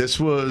 This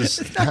was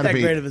not that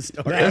great of a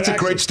story. That's a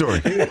great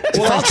story.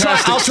 I'll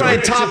try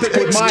and top it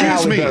with my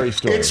Halle Berry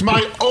story. It's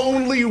my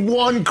only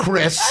one,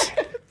 Chris.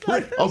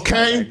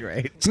 Okay?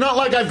 It's not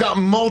like I've got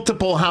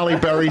multiple Halle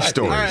Berry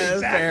stories.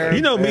 Exactly.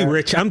 You know me,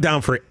 Rich. I'm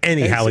down for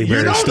any Halle Berry story.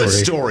 You know the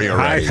story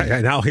already.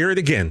 And I'll hear it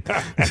again.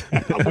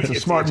 That's a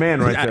smart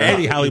man right there.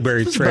 Any Halle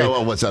Berry story.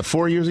 What was that,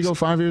 4 years ago,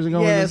 5 years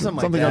ago? Yeah,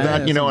 something like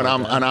that. You know, and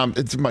I'm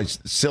it's my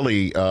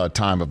silly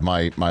time of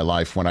my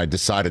life when I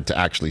decided to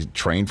actually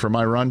train for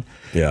my run.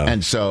 Yeah.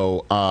 And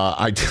so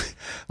I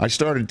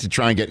started to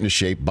try and get into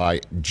shape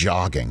by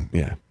jogging.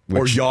 Yeah.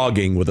 Or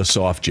jogging with a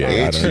soft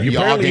J.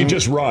 You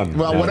just run.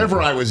 Well,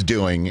 whatever I was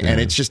doing, and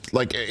it's just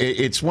like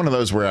it's one of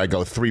those where I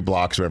go 3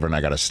 blocks or whatever, and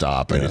I got to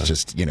stop, and it's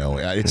just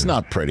it's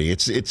not pretty.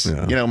 It's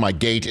my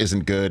gait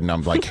isn't good, and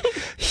I'm like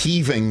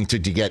heaving to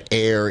get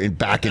air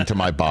back into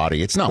my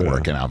body. It's not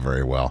working out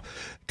very well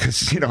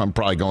because I'm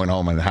probably going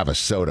home and have a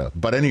soda.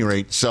 But at any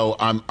rate, so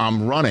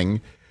I'm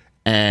running,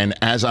 and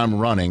as I'm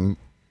running,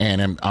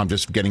 and I'm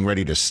just getting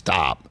ready to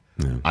stop,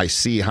 I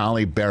see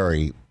Halle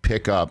Berry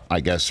pick up,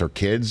 I guess, her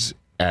kids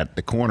at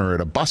the corner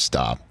at a bus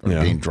stop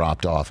being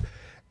dropped off.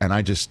 And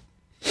I just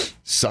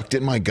sucked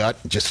in my gut,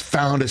 just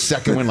found a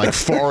second one like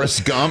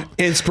Forrest Gump.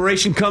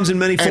 Inspiration comes in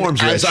many forms,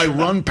 and Rich. as I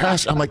run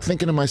past, I'm like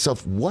thinking to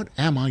myself, what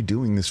am I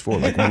doing this for?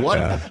 Like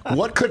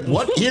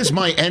what is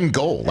my end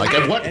goal? Like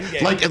what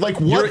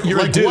You're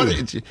a dude.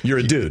 What, you're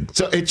a dude.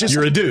 So it just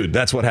You're a dude.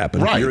 That's what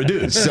happened. Right. You're a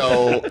dude.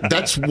 So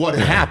that's what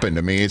happened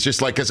to me. It's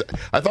just like, cause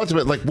I thought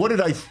about like, what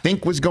did I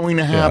think was going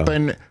to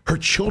happen? Yeah. Her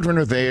children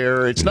are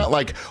there. It's not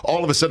like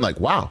all of a sudden like,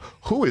 wow,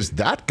 who is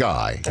that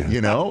guy?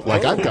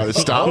 Like I've got to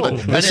stop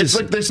it. And it's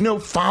like there's no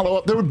follow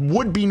up. There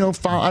would be no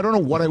follow. I don't know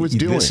what I was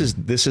doing.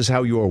 This is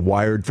how you are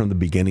wired from the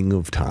beginning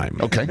of time.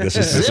 Okay. This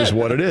is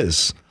what it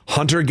is.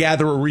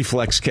 Hunter-gatherer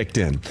reflex kicked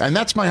in. And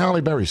that's my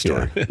Halle Berry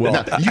story. Yeah.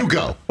 Well, now, you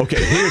go.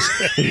 Okay,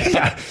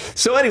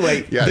 So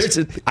anyway,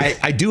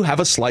 I do have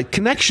a slight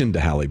connection to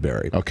Halle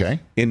Berry. Okay.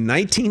 In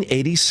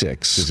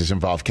 1986. Does this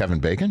involve Kevin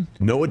Bacon?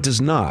 No, it does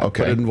not.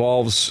 Okay. But it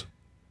involves,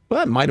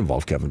 it might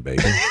involve Kevin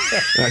Bacon.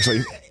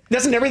 Actually,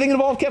 doesn't everything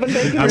involve Kevin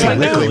Bacon?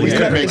 Technically, we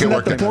could make it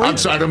work. I'm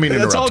sorry, I don't mean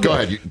to interrupt. Go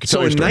ahead.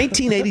 So in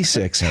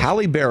 1986,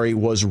 Halle Berry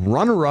was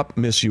runner-up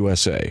Miss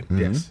USA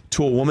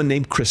to a woman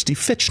named Christy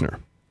Fitchner.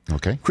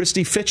 Okay.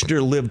 Christy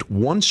Fitchner lived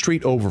one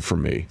street over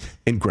from me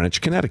in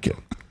Greenwich, Connecticut.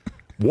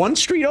 One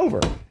street over.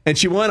 And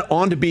she went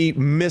on to be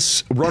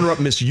runner-up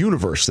Miss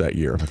Universe that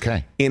year.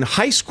 Okay. In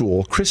high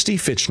school, Christy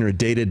Fitchner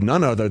dated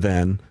none other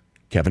than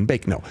Kevin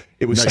Bacon. No,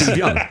 it was Steve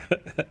Young.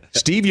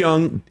 Steve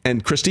Young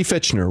and Christy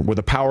Fitchner were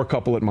the power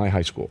couple at my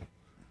high school,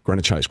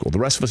 Greenwich High School. The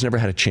rest of us never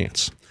had a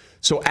chance.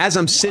 So as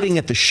I'm sitting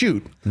at the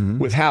shoot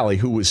with Halle,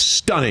 who was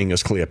stunning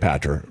as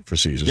Cleopatra for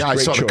Caesars. Yeah, I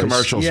saw the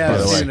commercials, by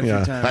the way.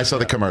 I saw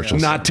the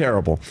commercials. Not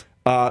terrible.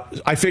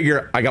 I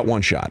figure I got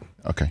one shot.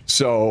 Okay.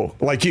 So,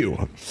 like you.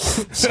 And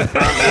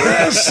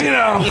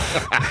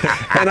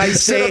I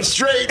say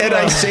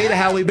to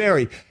Halle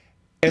Berry,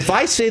 if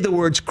I say the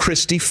words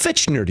Christy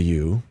Fitchner to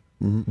you,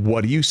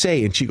 what do you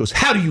say? And she goes,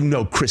 how do you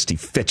know Christy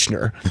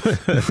Fitchner?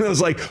 I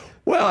was like,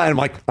 well, and I'm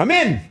like, I'm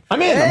in.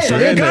 I'm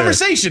starting a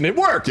conversation. It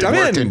worked.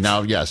 I'm in.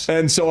 Now, yes.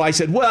 And so I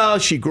said, well,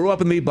 she grew up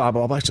with me, blah,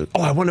 blah, blah. I said,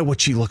 oh, I wonder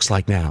what she looks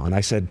like now. And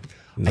I said,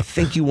 I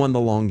think you won the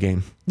long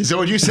game. Is that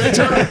what you said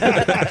to her?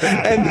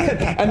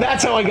 and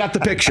that's how I got the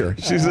picture.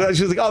 She's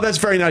like, oh, that's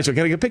very nice. Can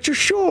I get a picture?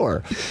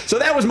 Sure. So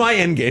that was my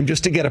end game,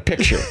 just to get a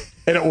picture.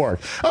 And it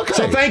worked. Okay.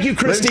 So thank you,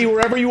 Christy,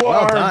 wherever you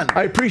are. Done.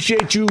 I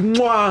appreciate you.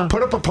 Mwah.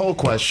 Put up a poll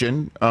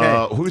question.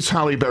 Whose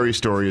Halle Berry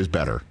story is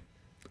better?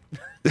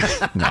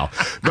 No.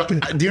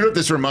 But do you know what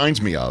this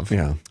reminds me of?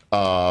 Yeah.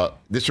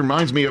 This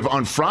reminds me of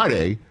on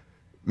Friday,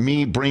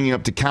 me bringing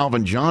up to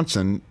Calvin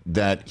Johnson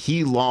that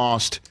he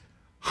lost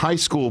high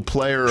school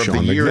player of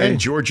the year in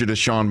Georgia to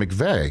Sean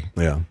McVay.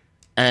 Yeah.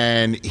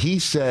 And he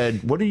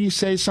said, what did you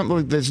say? Something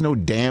like, there's no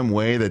damn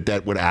way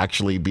that would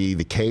actually be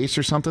the case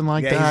or something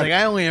like that? He's like,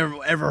 I only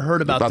ever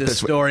heard about this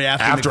story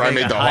after I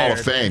made the Hall of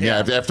Fame. Yeah,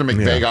 after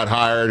McVay got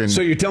hired. And so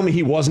you're telling me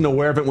he wasn't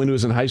aware of it when he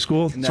was in high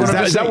school? No.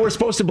 Is that what we're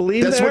supposed to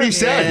believe? That's what he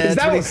said. Yeah,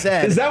 that's what he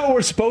said. Is that what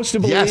we're supposed to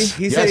believe? Yes.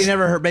 He said he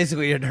never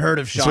heard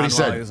of Sean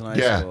while he was in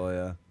high school.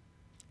 Yeah.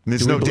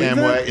 There's no damn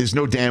way. There's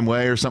no damn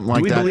way, or something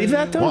like that. Do we believe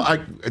that, though?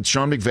 Well,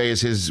 Sean McVay is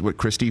his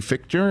Christy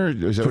Fitchner?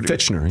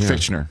 Fitchner. Yeah.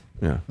 Fitchner.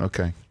 Yeah.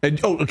 Okay.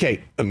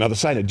 Okay. Another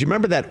side note. Do you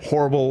remember that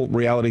horrible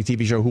reality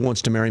TV show, Who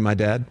Wants to Marry My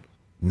Dad?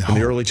 No. In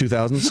the early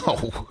 2000s?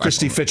 No.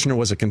 Christy Fitchner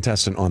was a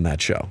contestant on that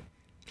show.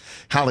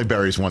 Halle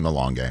Berry's won the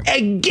long game.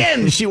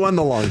 Again, she won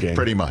the long game.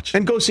 Way.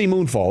 And go see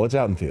Moonfall. It's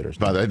out in theaters.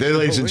 By the way,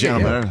 ladies and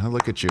gentlemen,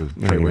 look at you.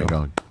 Trey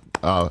Wingo.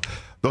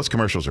 Those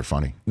commercials are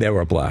funny. They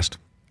were a blast.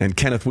 And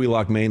Kenneth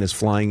Wheelock Maine is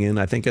flying in,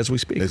 I think, as we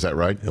speak. Is that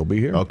right? He'll be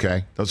here.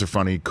 Okay. Those are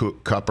funny.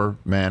 Cupper,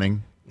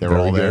 Manning, they're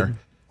all there.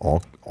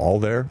 All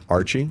there.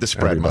 Archie. The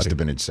spread must have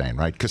been insane,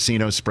 right?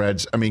 Casino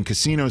spreads. I mean,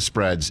 casino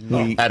spreads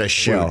at a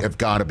shoot have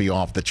got to be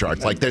off the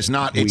charts. Like, there's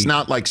not. It's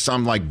not like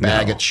some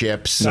bag of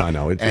chips.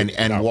 No.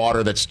 And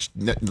water.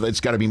 It's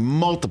got to be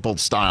multiple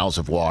styles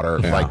of water.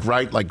 Yeah. Like,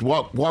 right? Like,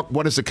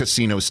 what does a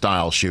casino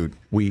style shoot?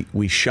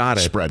 We shot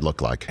it. Spread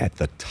look like at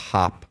the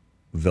top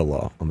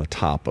villa on the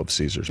top of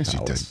Caesar's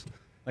Palace.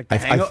 Like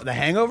the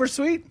Hangover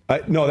Suite?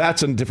 No,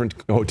 that's a different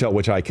hotel,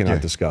 which I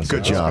cannot discuss.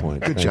 Good job.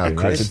 Good job,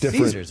 Chris. That's a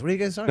different. Caesars. What are you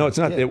guys talking No,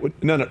 about?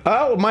 it's not. No.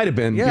 Oh, it might have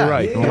been. Yeah, You're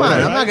right. Come on,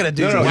 I'm not going to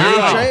do No,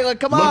 Trey. Like,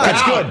 come on.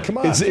 That's good. Come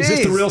on. Is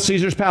this the real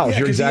Caesar's Palace?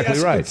 You're exactly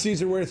right.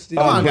 Caesar, where's Come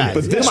on, guys.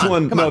 But this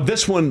Come on.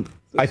 this one,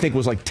 I think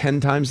was like 10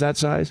 times that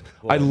size.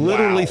 I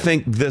literally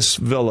think this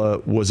villa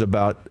was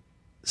about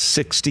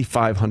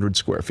 6,500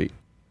 square feet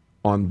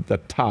on the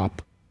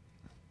top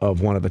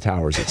of one of the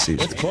towers at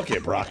Caesars. Let's book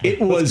it, Brock. It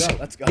was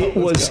Let's go. It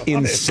was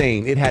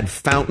insane. It had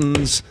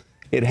fountains.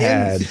 It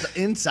had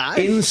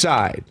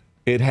inside.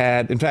 It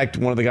had, in fact,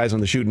 one of the guys on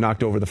the shoot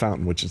knocked over the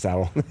fountain, which is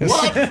how.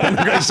 What?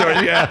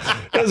 Yeah,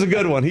 it was a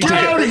good one. He took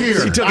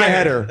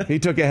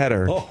a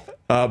header. Oh.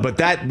 But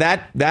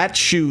that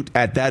shoot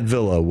at that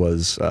villa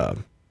was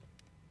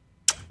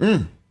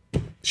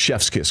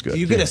chef's kiss good. Do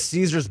you get a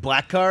Caesars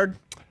black card?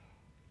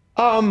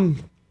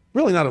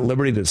 Really not at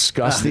liberty to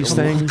discuss these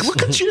things.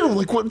 Look at you!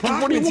 Like what do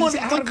you want?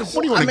 Like,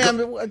 what do you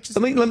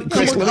want?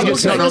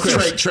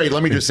 Trey,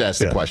 let me just ask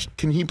the question.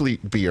 Can he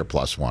be your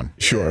plus one?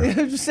 Sure.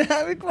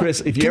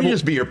 Chris, if you can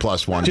just be your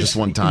plus one just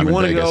one time you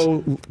in Vegas?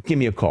 Want to go? Give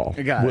me a call.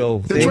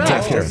 We'll take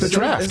care of it. The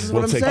draft. This is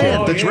We'll what I'm take saying. care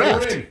of The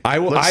draft. I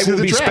will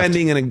be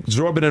spending an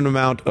exorbitant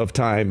amount of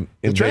time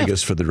in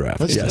Vegas for the draft.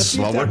 Yes.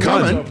 Well, we're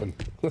coming.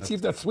 Let's see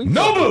if that's sweet.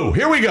 Nobu,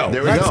 here we go.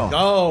 There we go.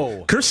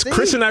 Go.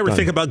 Chris and I were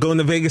thinking about going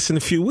to Vegas in a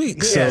few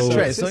weeks. Yeah, so,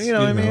 Trey. So you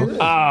know what I mean.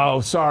 Oh,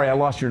 sorry, I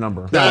lost your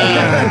number. It's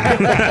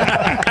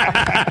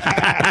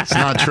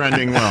not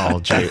trending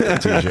well,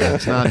 TJ.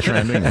 It's not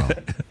trending well.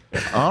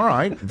 All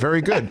right,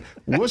 very good.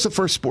 What was the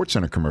first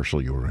SportsCenter commercial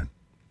you were in?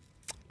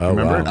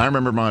 Remember it? I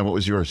remember mine. What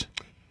was yours?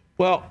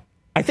 Well,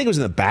 I think it was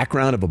in the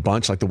background of a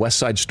bunch, like the West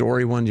Side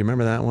Story one. Do you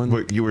remember that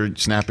one? You were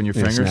snapping your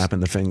fingers? Snapping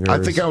the fingers. I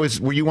think I was.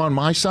 Were you on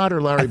my side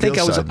or Larry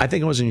Bill's side? I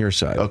think I was on your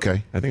side.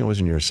 Okay. I think I was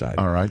on your side.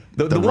 All right.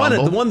 The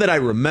one that I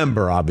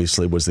remember,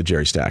 obviously, was the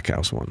Jerry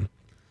Stackhouse one,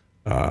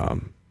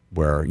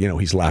 where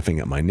he's laughing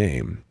at my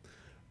name.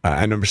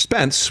 I remember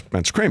Spence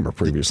Kramer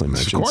previously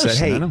mentioned, said,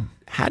 "Hey,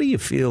 how do you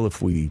feel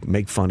if we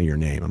make fun of your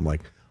name?" I'm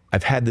like,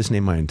 "I've had this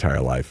name my entire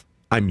life.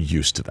 I'm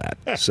used to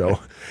that." So,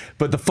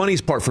 but the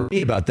funniest part for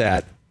me about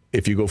that,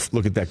 if you go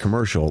look at that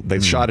commercial,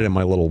 they've shot it in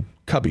my little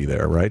cubby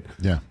there, right?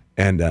 Yeah.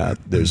 And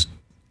there's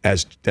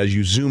as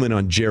you zoom in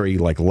on Jerry,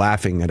 like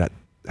laughing at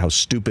how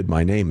stupid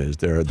my name is,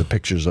 there are the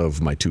pictures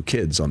of my two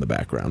kids on the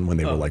background when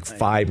they were like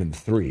 5 and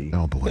 3.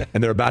 Oh boy!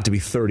 And they're about to be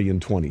 30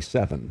 and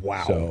 27.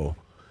 Wow. So,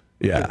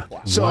 yeah.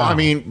 Wow. So I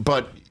mean,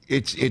 but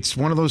it's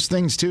one of those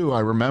things too.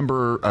 I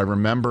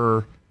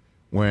remember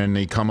when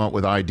they come up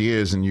with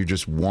ideas and you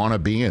just want to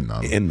be in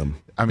them.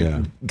 I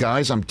mean,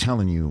 guys, I'm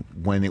telling you,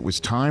 when it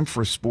was time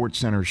for a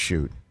SportsCenter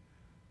shoot,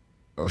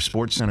 a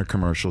SportsCenter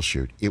commercial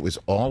shoot, it was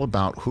all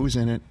about who's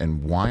in it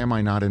and why am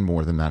I not in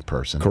more than that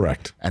person?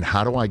 Correct. And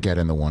how do I get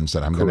in the ones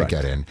that I'm going to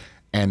get in?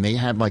 And they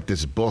had like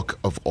this book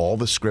of all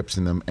the scripts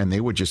in them, and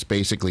they would just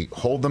basically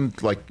hold them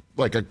like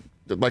a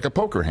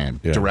poker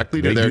hand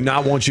directly to they their. They do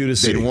not want you to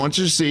see. They didn't want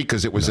you to see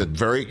because it was a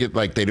very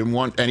they didn't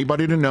want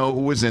anybody to know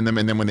who was in them,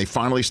 and then when they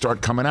finally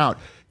start coming out,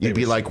 you'd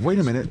be like, wait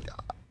a minute.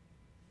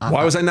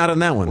 Why was I not in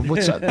that one?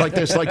 What's that? Like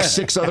there's like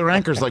 6 other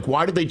anchors. Like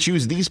why did they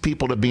choose these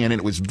people to be in it?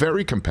 It was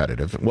very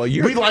competitive. Well,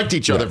 we liked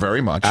each other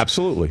very much.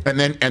 Absolutely. And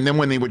then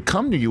when they would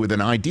come to you with an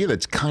idea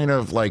that's kind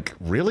of like,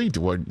 really,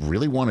 do I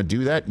really want to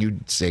do that?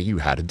 You'd say you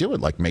had to do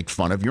it, like make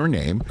fun of your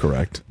name.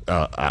 Correct.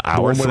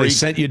 Hour 3 they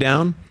sent you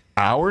down.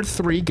 Hour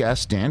 3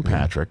 guest Dan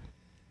Patrick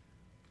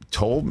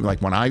told me,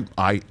 like when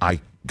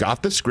I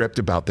got the script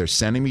about they're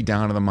sending me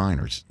down to the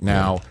minors.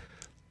 Now.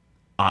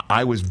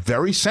 I was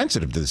very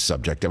sensitive to this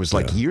subject. I was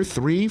like year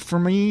 3 for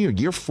me, or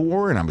year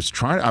 4, and I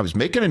was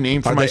making a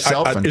name for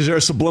myself. Is there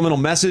a subliminal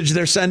message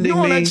they're sending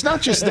me? No, it's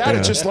not just that.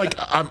 It's just like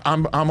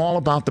I'm all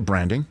about the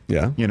branding.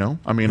 Yeah.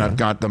 I mean, I've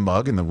got the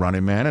mug and the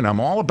Running Man, and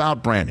I'm all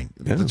about branding.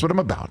 That's what I'm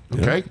about.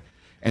 Okay. Yeah.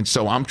 And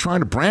so I'm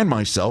trying to brand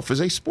myself as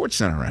a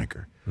SportsCenter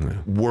anchor.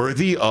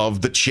 Worthy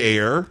of the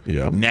chair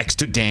next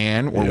to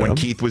Dan, or when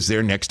Keith was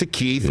there next to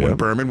Keith, when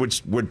Berman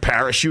would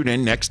parachute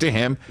in next to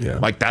him.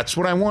 Like that's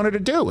what I wanted to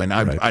do, and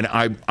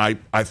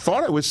I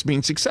thought I was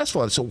being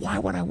successful at it. So why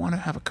would I want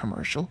to have a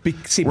commercial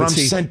where I'm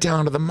sent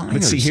down to the minors?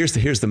 But see,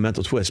 here's the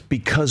mental twist.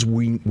 Because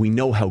we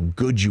know how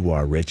good you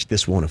are, Rich,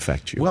 this won't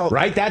affect you. Well,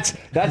 right? That's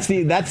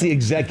the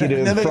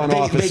executive front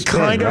office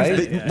spin,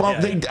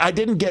 right? I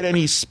didn't get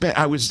any spin.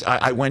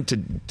 I went to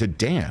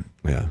Dan.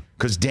 Yeah.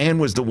 Because Dan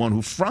was the one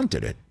who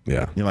fronted it.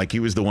 Yeah. He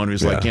was the one who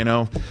was like,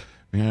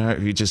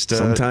 you just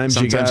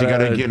sometimes you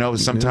gotta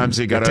sometimes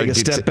you gotta take a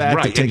step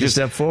back to take a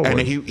step forward.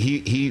 And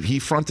he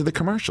fronted the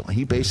commercial.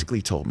 He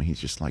basically told me, he's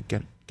just like,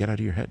 get out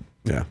of your head.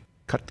 Yeah.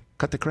 Cut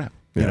the crap.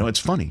 It's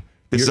funny.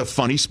 This is a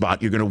funny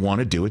spot. You're gonna want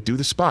to do it. Do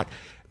the spot.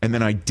 And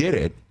then I did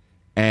it.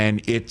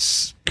 And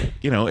it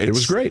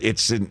was great.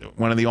 It's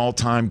one of the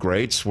all-time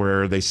greats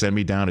where they send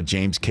me down to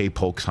James K.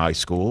 Polk's High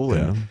School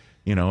and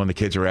and the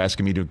kids are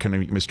asking me,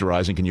 Mr.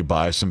 Eisen, can you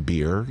buy us some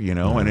beer?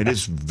 And it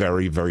is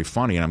very, very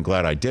funny, and I'm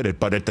glad I did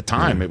it. But at the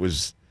time, it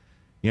was,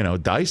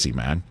 dicey,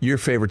 man. Your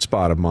favorite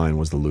spot of mine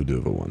was the Lou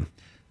Duva one.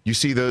 You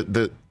see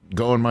the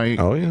go in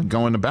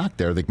the back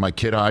there. My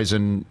Kid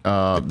Eisen,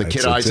 the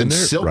Kid Eisen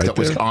silk right that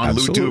was there. on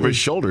Lou Absolutely. Duva's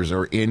shoulders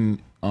are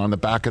on the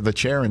back of the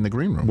chair in the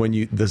green room.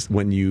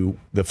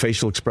 The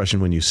facial expression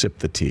when you sip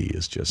the tea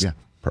is just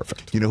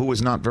perfect. You know who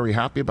was not very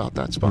happy about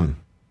that spot?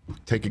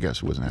 Take a guess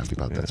who wasn't happy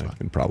about that spot. I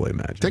can probably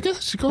imagine. Take a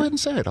guess. Go ahead and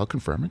say it. I'll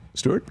confirm it.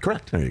 Stewart?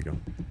 Correct. There you go.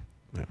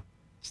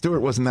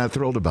 Stewart wasn't that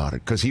thrilled about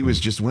it because he was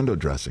just window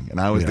dressing.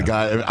 And I was the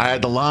guy. I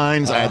had the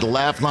lines. I had the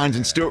laugh lines.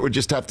 And Stewart would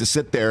just have to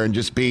sit there and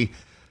just be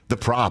the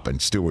prop.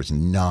 And Stewart's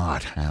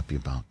not happy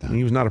about that.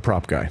 He was not a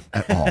prop guy.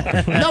 At all.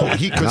 No,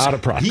 not a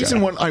prop he's guy.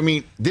 in one. I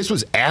mean, this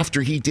was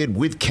after he did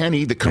with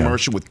Kenny the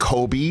commercial with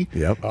Kobe.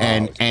 Yep.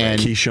 And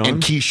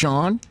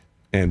Keyshawn.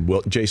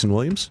 And Jason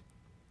Williams.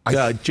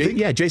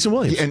 Jason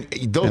Williams.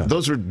 And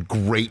those are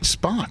great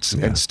spots.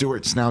 Yeah. And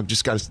Stewart's now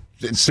just got to.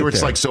 And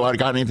Stewart's like, so I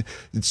got anything.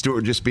 And Stewart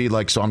would just be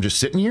like, so I'm just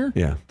sitting here?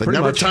 Yeah. The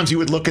number of times he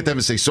would look at them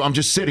and say, so I'm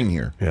just sitting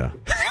here. Yeah.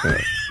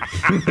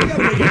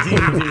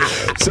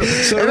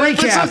 So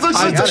recap.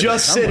 I'm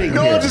just sitting here.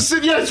 No, I'm just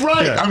sitting here. That's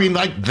right. Yeah. I mean,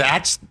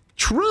 that's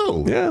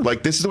true. Yeah.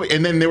 Like, this is the way.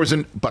 And then there was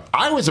but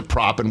I was a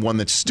prop in one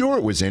that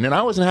Stewart was in, and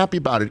I wasn't happy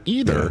about it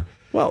either. Yeah.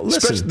 Well,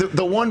 listen.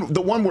 The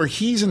one where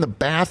he's in the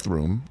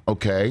bathroom,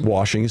 okay,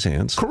 washing his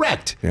hands.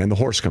 Correct. And the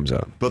horse comes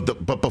out. But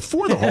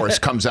before the horse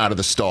comes out of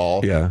the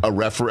stall,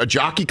 a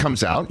jockey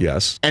comes out.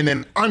 Yes. And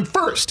then I'm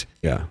first.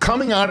 Yeah.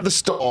 Coming out of the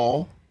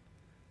stall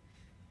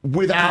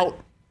without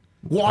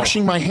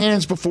washing my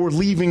hands before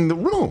leaving the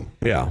room.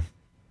 Yeah.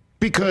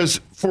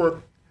 Because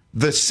for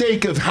the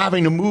sake of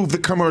having to move the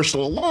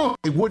commercial along,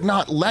 they would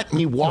not let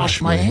me wash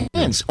my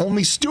hands.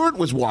 Only Stewart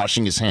was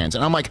washing his hands.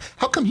 And I'm like,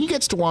 how come he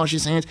gets to wash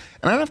his hands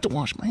and I don't have to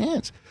wash my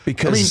hands?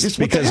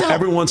 Because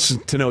everyone wants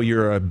to know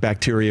you're a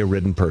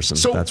bacteria-ridden person.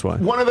 So that's why.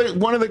 One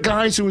of the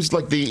guys who was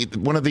like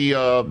one of the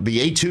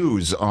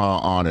A2s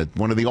on it,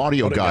 one of the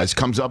audio guys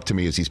comes up to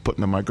me as he's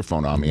putting the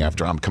microphone on me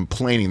after I'm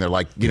complaining. They're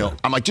like,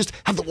 I'm like, just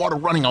have the water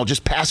running. I'll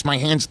just pass my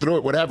hands through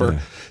it, whatever. Yeah.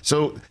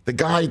 So the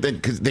guy,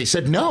 cause they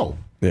said no.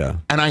 Yeah.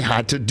 And I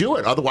had to do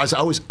it. Otherwise,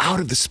 I was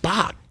out of the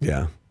spot.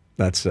 Yeah.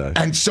 That's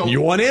and so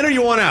you want in or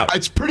you want out?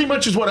 It's pretty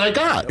much is what I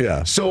got.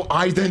 Yeah. So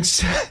I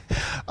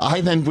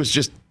then was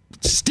just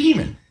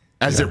steaming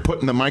as they're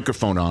putting the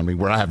microphone on me,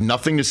 where I have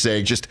nothing to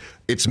say. Just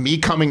it's me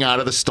coming out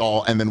of the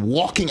stall and then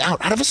walking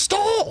out of a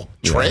stall.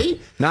 Trey,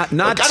 not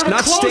out of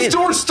a closed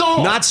door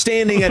stall. Not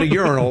standing at a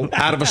urinal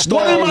out of a stall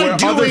what am I where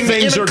doing other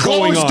things in a are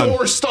going on. Closed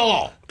door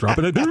stall.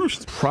 Dropping a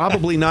deuce.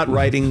 Probably not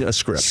writing a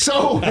script.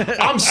 So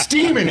I'm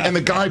steaming, and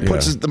the guy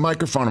puts the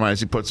microphone on my eyes.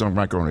 He puts on the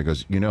microphone. And he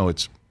goes,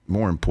 it's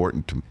more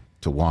important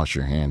to wash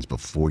your hands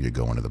before you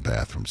go into the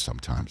bathroom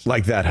sometimes.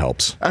 Like that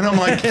helps. And I'm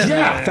like,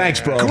 yeah. Thanks,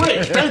 bro.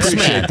 Great. Thanks,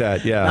 appreciate man.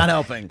 that. Yeah. Not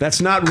helping. That's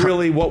not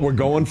really what we're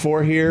going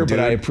for here, but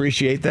I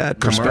appreciate that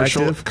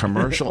perspective.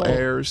 Commercial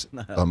airs.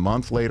 A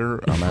month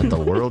later, I'm at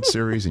the World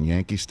Series in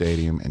Yankee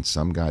Stadium, and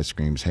some guy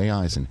screams, hey,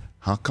 Eisen,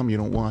 how come you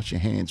don't wash your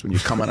hands when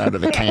you're coming out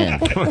of the can?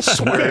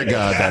 Swear to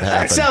God that happened.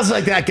 That sounds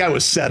like that guy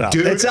was set up.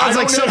 Dude, it sounds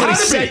like somebody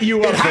set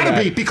you up. It had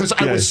to be because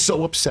I was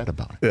so upset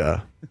about it.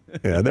 Yeah.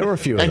 Yeah, there were a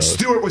few of and those.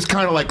 Stewart was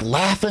kind of like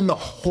laughing the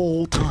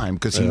whole time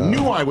because he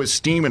knew I was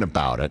steaming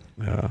about it.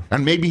 Yeah.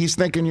 And maybe he's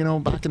thinking,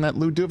 back in that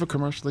Lou Duva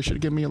commercial, they should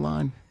have given me a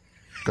line.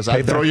 Because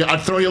I'd throw you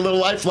a little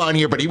lifeline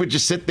here, but he would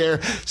just sit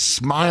there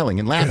smiling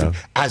and laughing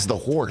as the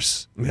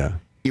horse. Yeah.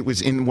 It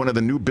was in one of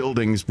the new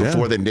buildings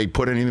before they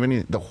put anything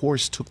in. The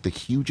horse took the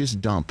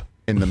hugest dump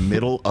in the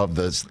middle of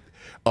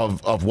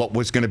of what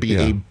was going to be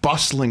a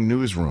bustling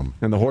newsroom.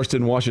 And the horse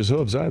didn't wash his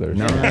hooves either.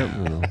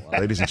 No.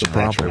 Ladies and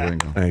gentlemen, Trey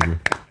Wingo. Thank you.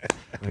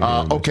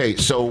 Okay,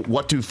 so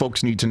what do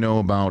folks need to know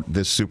about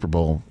this Super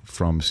Bowl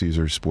from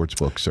Caesars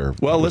Sportsbook, sir?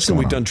 Well, listen,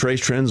 we've done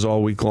Trey's Trends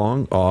all week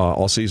long,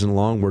 all season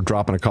long. We're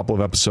dropping a couple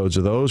of episodes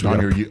of those. On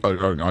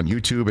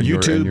YouTube and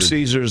YouTube,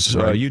 Caesars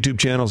YouTube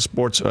channel,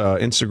 sports,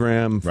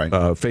 Instagram,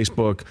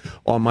 Facebook,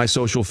 on my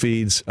social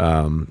feeds.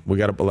 We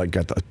got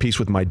the piece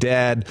with my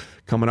dad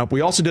coming up.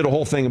 We also did a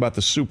whole thing about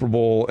the Super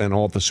Bowl and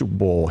all the Super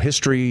Bowl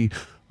history.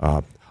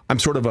 I'm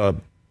sort of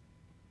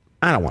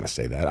I don't want to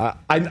say that.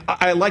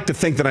 I like to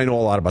think that I know a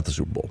lot about the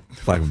Super Bowl,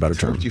 for lack of a better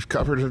term. You've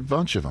covered a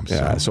bunch of them.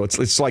 Yeah, so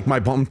it's like my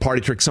bum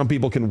party trick. Some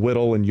people can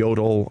whittle and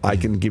yodel. I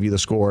can give you the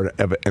score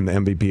and the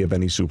MVP of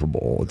any Super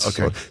Bowl.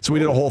 So we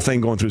did a whole thing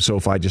going through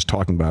SoFi, just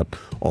talking about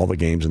all the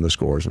games and the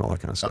scores and all that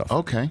kind of stuff.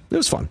 Okay. It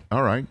was fun.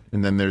 All right.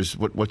 And then there's,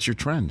 what's your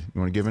trend?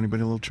 You want to give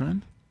anybody a little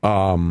trend?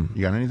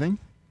 You got anything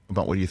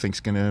about what you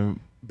think's going to...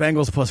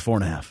 Bengals plus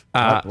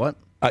 4.5. What?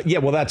 Yeah,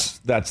 well, that's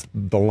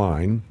the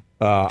line.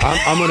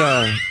 I'm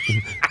gonna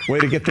way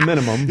to get the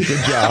minimum. Good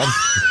job.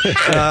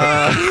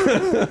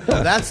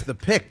 That's the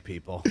pick,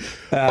 people.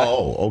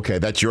 Okay.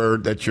 That's your.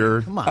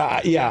 Come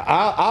on. Yeah,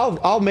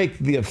 I'll make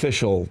the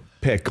official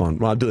pick on.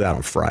 Well, I'll do that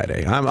on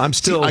Friday. I'm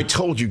still. See, I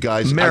told you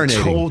guys.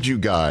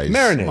 Marinating.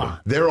 Marinating.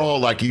 They're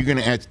all like, "Are you going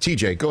to ask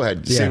TJ? Go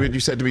ahead. Say what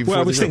you said to me before."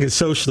 Well, I was thinking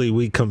socially,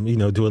 we come, do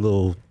a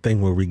little thing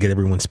where we get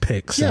everyone's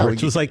picks. Yeah,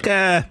 Rich was like,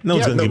 no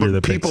one's going to give you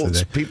the picks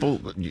today. People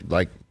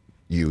like.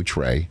 You,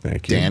 Trey.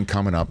 Thank you. Dan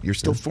coming up. You're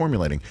still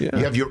formulating. Yeah.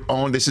 You have your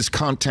own. This is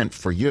content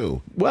for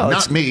you. Well,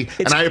 not me.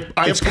 It's, and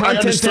I it's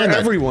content for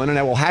everyone, and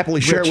I will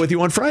happily share it with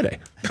you on Friday.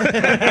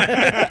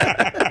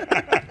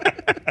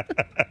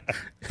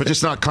 But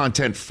it's not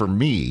content for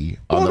me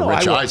on the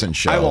Rich Eisen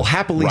show. I will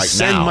happily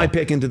send now. my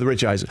pick into the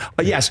Rich Eisen.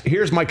 Yes,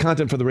 here's my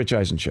content for the Rich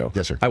Eisen show.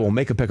 Yes, sir. I will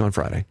make a pick on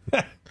Friday.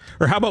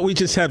 Or how about we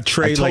just have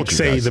Trey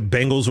say the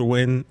Bengals will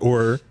win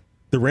or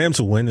the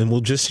Rams will win, and we'll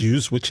just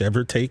use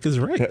whichever take is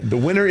right. The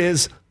winner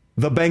is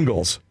the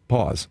Bengals.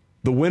 Pause.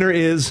 The winner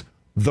is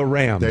the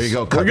Rams. There you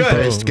go. We're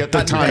good. Get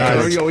the time codes.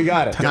 There we go. We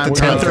got it. Get the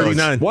time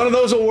codes. One of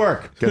those will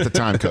work. Get the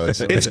time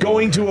codes. It's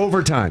going to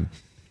overtime.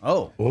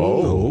 Oh.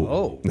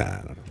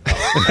 Nah.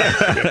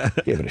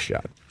 Give it a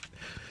shot.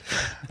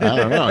 I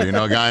don't know. You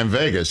know, a guy in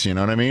Vegas, you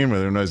know what I mean?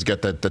 Who knows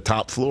get the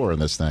top floor in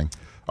this thing.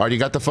 All right, you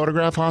got the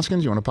photograph,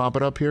 Hoskins? You want to pop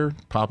it up here?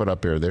 Pop it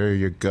up here. There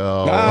you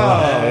go.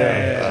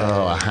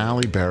 A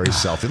Halle Berry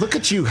selfie. Look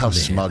at you, how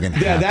smug and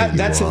happy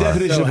that's you the are.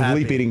 definition of a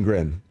bleep-eating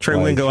grin. Trey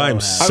Wingo, I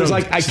was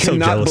like, I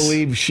cannot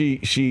believe she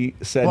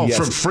said yes.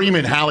 From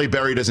Freeman, Halle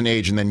Berry doesn't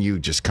age, and then you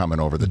just coming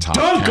over the top.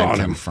 Dunk on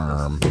him.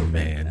 Confirm.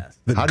 Man.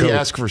 How do you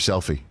ask for a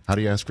selfie?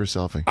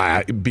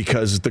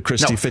 Because the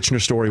Christy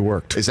Fitchner story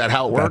worked. Is that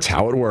how it worked? That's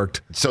how it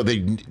worked. So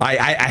I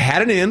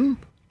had it in.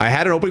 I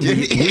had it open.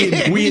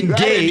 We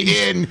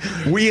engaged.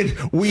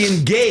 We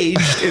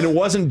engaged, and it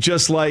wasn't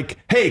just like,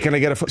 "Hey, can I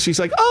get a photo?"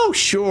 She's like, "Oh,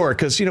 sure,"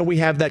 because we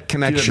have that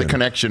connection. The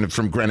connection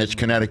from Greenwich,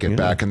 Connecticut,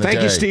 back in the day.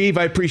 Thank you, Steve.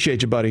 I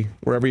appreciate you, buddy.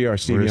 Wherever you are,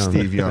 Steve Young.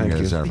 Steve Young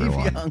is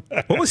everyone.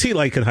 What was he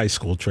like in high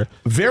school, Trey?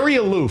 Very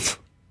aloof.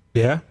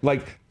 Yeah,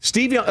 like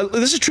Steve Young.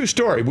 This is a true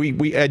story.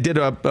 I did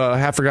a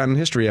Half Forgotten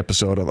History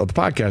episode of the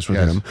podcast with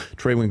him.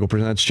 Trey Wingo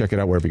presents. Check it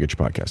out wherever you get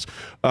your podcasts.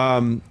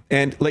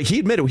 And like he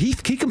admitted, he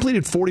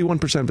completed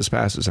 41% of his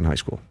passes in high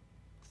school.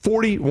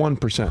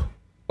 41%.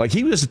 Like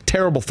he was a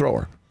terrible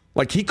thrower.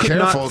 Like he could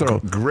not throw.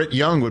 Grit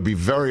Young would be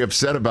very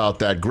upset about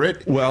that.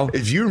 Grit. Well,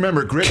 if you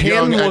remember, Grit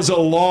Young Young was a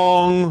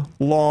long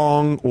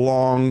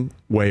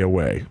way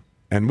away.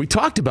 And we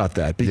talked about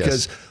that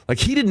because like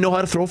he didn't know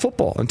how to throw a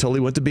football until he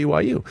went to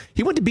BYU.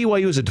 He went to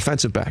BYU as a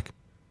defensive back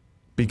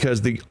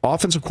because the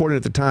offensive coordinator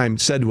at the time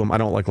said to him, "I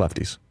don't like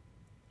lefties."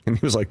 And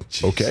he was like,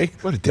 "Okay."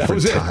 What a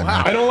different time.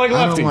 Wow. I don't like lefties.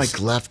 I don't like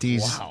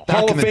lefties. Wow.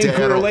 Hall of Fame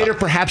career later,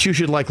 perhaps you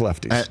should like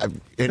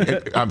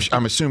lefties.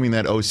 I'm assuming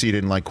that OC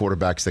didn't like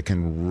quarterbacks that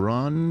can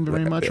run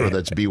very much, or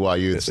that's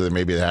BYU, so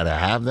maybe they had to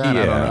have that.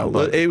 Yeah, I don't know.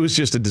 But it was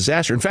just a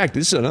disaster. In fact,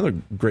 this is another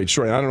great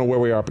story. I don't know where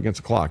we are up against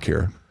the clock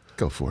here.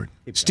 Go for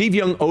it. Steve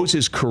Young owes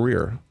his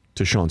career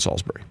to Sean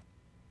Salisbury.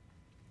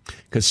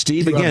 Because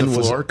Steve,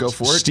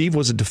 Steve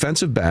was a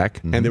defensive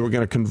back, and they were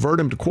going to convert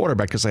him to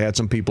quarterback because they had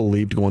some people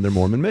leave to go on their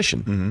Mormon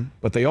mission.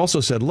 But they also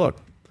said, look,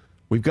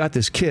 we've got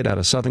this kid out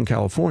of Southern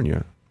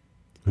California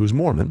who's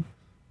Mormon.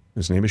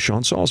 His name is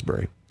Sean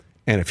Salisbury.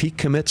 And if he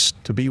commits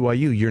to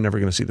BYU, you're never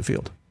going to see the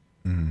field.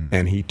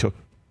 And he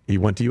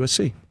went to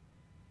USC.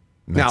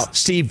 Now,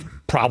 Steve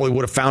probably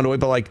would have found a way,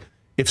 but like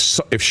if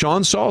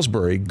Sean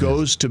Salisbury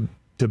goes to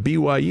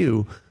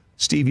BYU,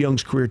 Steve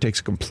Young's career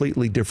takes a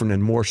completely different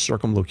and more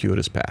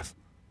circumlocuitous path.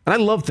 And I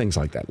love things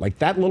like that. Like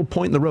that little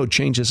point in the road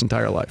changed his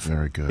entire life.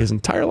 Very good. His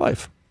entire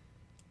life.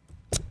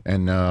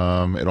 And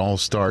it all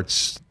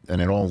starts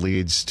and it all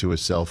leads to a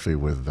selfie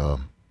with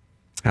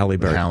Halle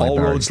Berry.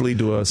 All roads lead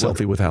to a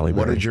selfie with Halle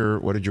Berry.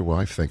 What did your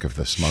wife think of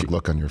the smug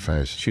look on your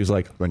face? She was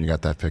like, when you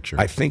got that picture.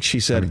 I think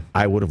she said,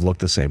 I would have looked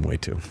the same way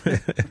too.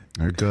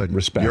 Very good.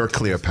 Respect. You're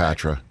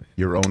Cleopatra.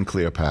 Your own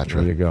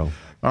Cleopatra. There you go.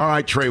 All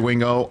right, Trey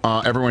Wingo.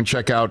 Everyone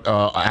check out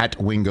at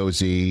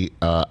WingoZ,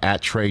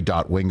 at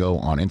Trey.Wingo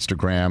on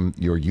Instagram,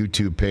 your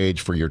YouTube page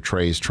for your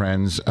Trey's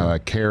Trends,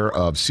 care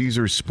of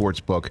Caesars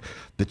Sportsbook,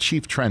 the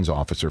Chief Trends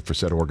Officer for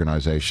said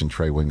organization,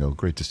 Trey Wingo.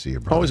 Great to see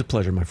you, brother. Always a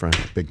pleasure, my friend.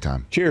 Big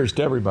time. Cheers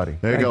to everybody.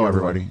 There you go,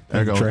 everybody.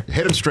 There you go. Trey.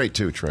 Hit him straight,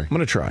 too, Trey. I'm going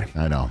to try.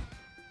 I know.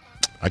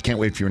 I can't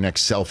wait for your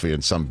next selfie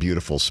in some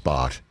beautiful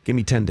spot. Give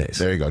me 10 days.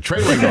 There you go.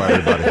 Trey Wingo,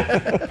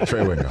 everybody.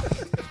 Trey Wingo.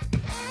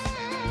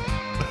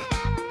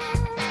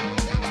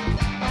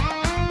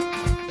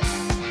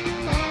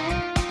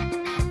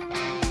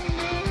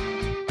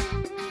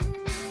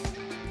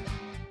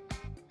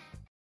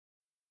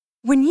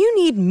 When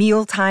you need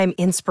mealtime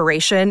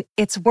inspiration,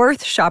 it's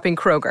worth shopping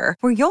Kroger,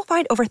 where you'll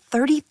find over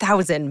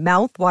 30,000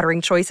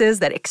 mouth-watering choices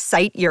that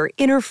excite your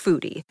inner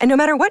foodie. And no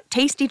matter what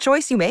tasty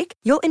choice you make,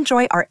 you'll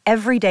enjoy our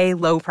everyday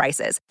low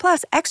prices,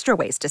 plus extra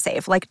ways to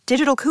save, like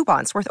digital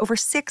coupons worth over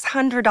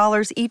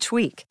 $600 each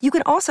week. You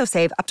can also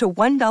save up to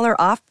 $1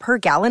 off per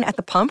gallon at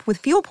the pump with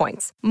fuel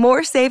points.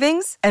 More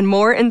savings and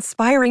more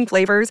inspiring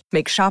flavors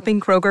make shopping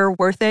Kroger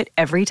worth it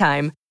every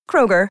time.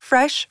 Kroger,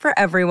 fresh for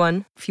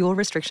everyone. Fuel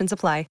restrictions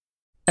apply.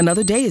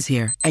 Another day is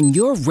here, and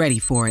you're ready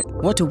for it.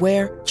 What to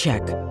wear?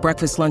 Check.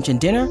 Breakfast, lunch, and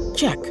dinner?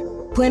 Check.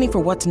 Planning for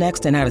what's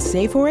next and how to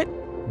save for it?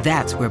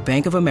 That's where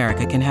Bank of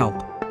America can help.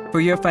 For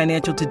your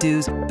financial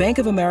to-dos, Bank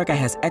of America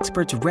has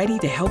experts ready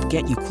to help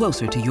get you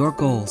closer to your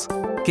goals.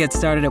 Get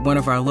started at one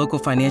of our local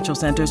financial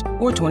centers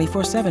or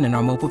 24/7 in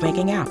our mobile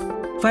banking app.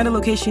 Find a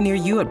location near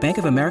you at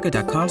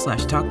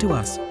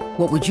bankofamerica.com/talktous.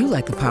 What would you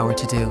like the power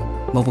to do?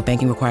 Mobile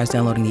banking requires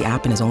downloading the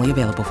app and is only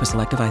available for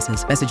select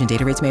devices. Message and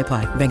data rates may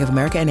apply. Bank of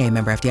America N.A.,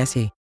 member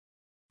FDIC.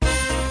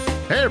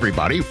 Hey,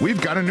 everybody, we've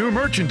got a new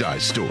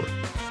merchandise store,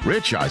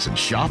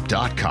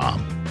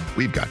 REShow.com.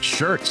 We've got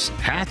shirts,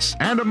 hats,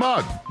 and a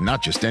mug.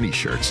 Not just any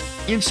shirts,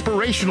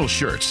 inspirational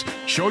shirts.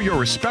 Show your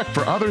respect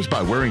for others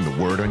by wearing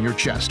the word on your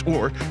chest,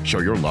 or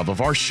show your love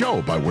of our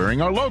show by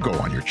wearing our logo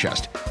on your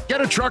chest.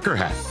 Get a trucker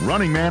hat,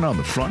 running man on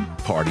the front,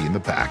 party in the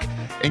back.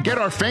 And get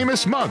our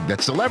famous mug that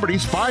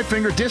celebrities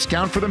 5-finger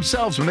discount for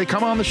themselves when they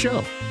come on the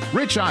show.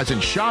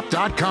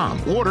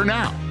 RichEisensShop.com. Order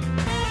now.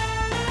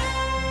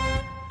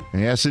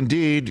 Yes,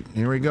 indeed.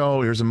 Here we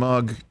go. Here's a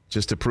mug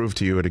just to prove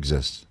to you it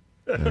exists.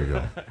 There you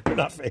go.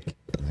 Not fake.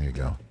 There you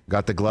go.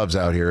 Got the gloves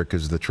out here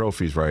because the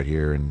trophy's right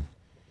here, and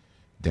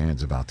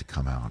Dan's about to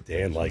come out.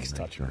 Dan likes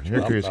touching.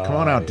 Here he is. Come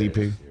on out,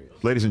 DP.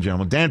 Ladies and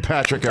gentlemen, Dan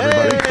Patrick,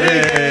 everybody.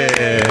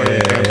 Hey.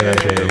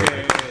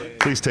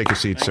 Please take a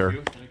seat, sir.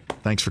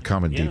 Thanks for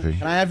coming, DP.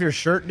 Can I have your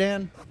shirt,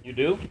 Dan? You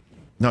do?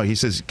 No, he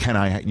says, "Can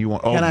I? You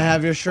want? Can I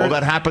have your shirt?" Oh,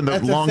 that happened a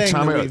long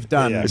time ago. We've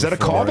done. Is that a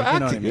before, callback? You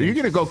know what I mean? Are you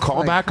going to go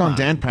callback on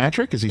Dan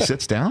Patrick as he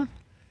sits down?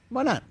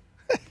 Why not?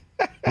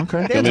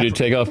 Okay. Want me to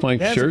take off my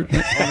shirt?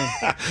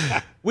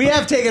 We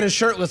have taken a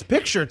shirtless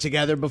picture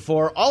together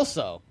before,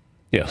 also.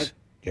 Yes.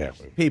 Yeah.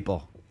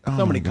 People. Oh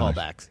So many gosh.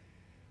 callbacks.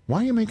 Why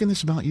are you making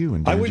this about you?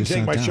 And I Dan wouldn't just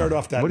take sat my down? shirt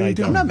off that What are you night,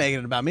 doing? I'm not making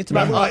it about me. It's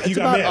about, Remember, it's you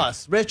got about mad.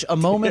 us. Rich, a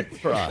moment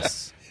for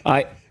us.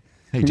 I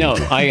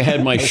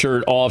had my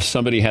shirt off.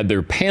 Somebody had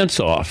their pants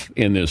off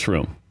in this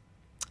room.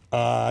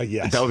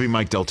 Yes. That would be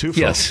Mike Del Tufo.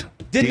 Yes.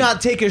 Did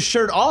not take his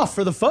shirt off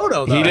for the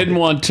photo, though. He didn't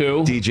want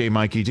to. DJ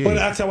Mikey D. But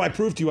that's how I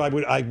proved to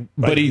you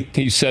But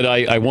he said,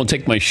 I won't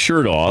take my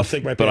shirt off,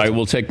 but I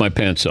will take my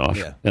pants off.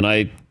 Yeah. And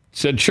I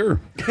said, sure.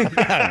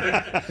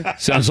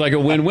 Sounds like a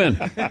win-win.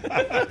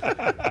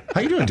 How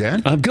you doing,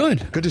 Dan? I'm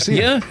good. Good to see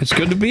you. Yeah, it's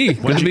good to be.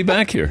 Good to be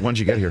back here. When'd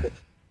you get here?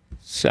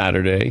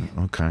 Saturday.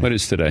 Okay. What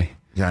is today?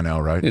 Yeah, I know,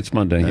 right? It's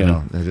Monday, I yeah.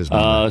 know, it is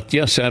Monday.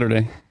 Yeah,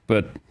 Saturday.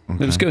 But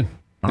it was good.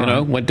 All you know,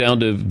 right. went down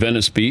to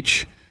Venice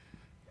Beach.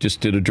 Just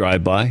did a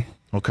drive-by.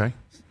 Okay.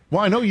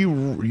 Well, I know you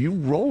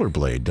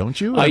rollerblade, don't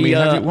you? I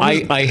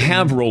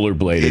have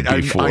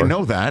rollerbladed before. I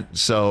know that.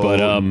 So,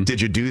 but,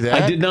 did you do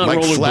that? I did not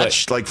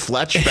rollerblade. Like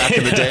Fletch back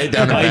in the day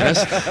down in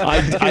Venice?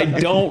 I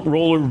don't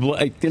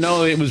rollerblade. You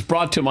know, it was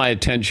brought to my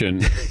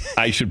attention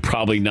I should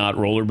probably not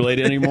rollerblade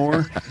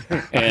anymore.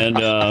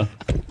 And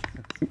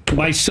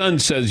my son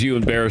says you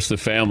embarrass the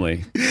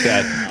family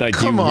that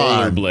you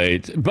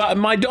rollerblade. But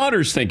my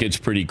daughters think it's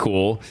pretty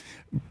cool.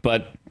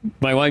 But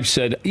my wife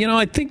said, you know,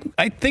 I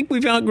think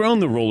we've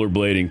outgrown the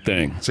rollerblading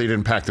thing. So you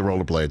didn't pack the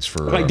rollerbladades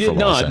for I did for Los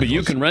not, but Angeles.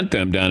 you can rent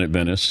them down at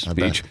Venice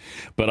Beach.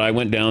 But I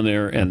went down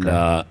there, and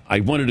I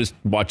wanted to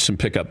watch some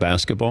pickup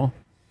basketball.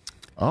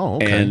 Oh,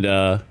 okay.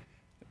 And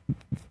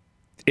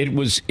it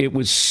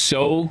was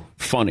so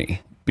funny.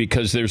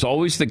 Because there's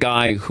always the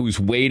guy who's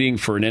waiting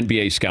for an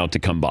NBA scout to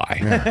come by.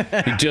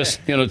 Yeah. He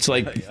just, you know, it's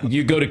like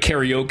you go to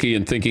karaoke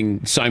and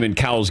thinking Simon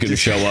Cowell's going to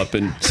show up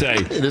and say,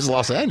 "It is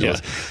Los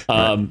Angeles."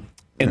 Yeah.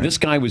 And this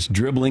guy was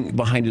dribbling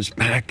behind his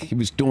back. He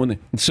was doing it.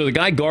 So the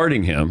guy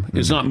guarding him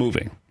is not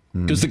moving.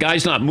 Because the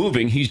guy's not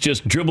moving. He's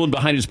just dribbling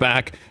behind his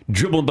back,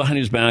 dribbling behind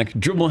his back,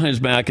 dribbling behind his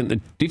back. And the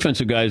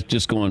defensive guy's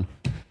just going,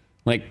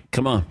 like,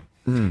 come on.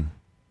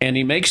 And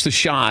he makes the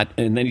shot,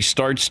 and then he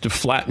starts to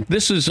flatten.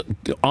 This is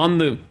on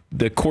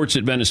the courts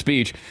at Venice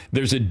Beach.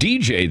 There's a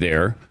DJ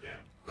there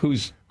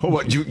who's... Oh,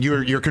 what,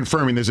 you're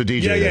confirming there's a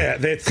DJ Yeah,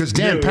 there? Because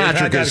Dan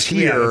Patrick is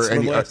here.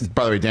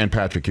 By the way, Dan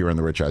Patrick here on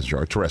the Rich Eisen Show,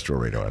 our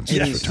terrestrial radio.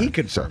 He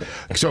could. So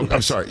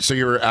I'm sorry. So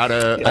you're at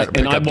a and I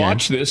pickup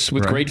watch game? this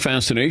with great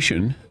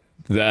fascination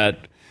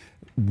that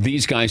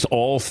these guys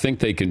all think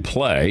they can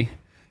play.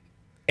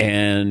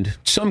 And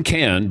some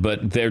can,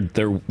 but they're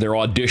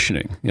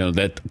auditioning. You know,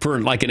 that for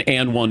like an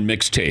and one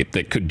mixtape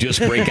that could just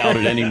break out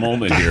at any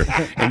moment here.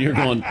 And you're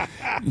going,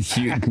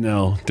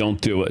 no, don't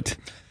do it.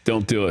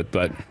 Don't do it.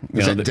 But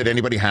did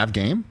anybody have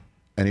game?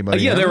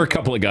 Anybody? Yeah, there were a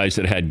couple of guys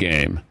that had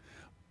game,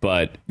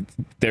 but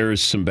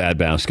there's some bad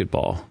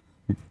basketball.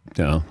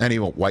 No. Any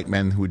white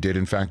men who did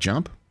in fact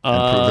jump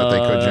and prove that they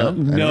could jump?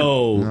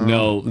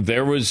 No.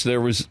 There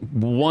was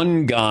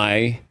one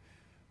guy.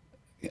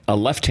 A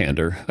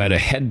left-hander had a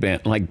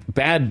headband, like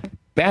bad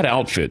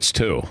outfits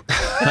too.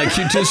 Like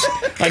you just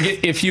like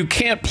if you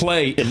can't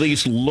play, at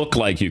least look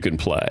like you can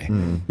play.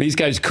 These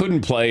guys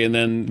couldn't play, and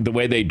then the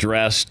way they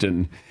dressed,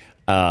 and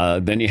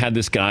then you had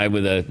this guy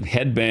with a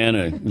headband,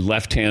 a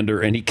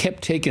left-hander, and he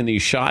kept taking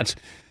these shots,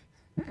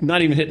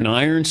 not even hitting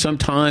iron.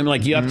 Sometime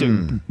like you have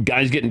to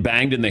guys getting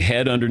banged in the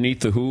head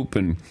underneath the hoop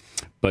and.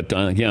 But,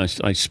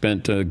 I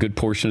spent a good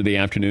portion of the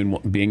afternoon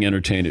being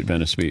entertained at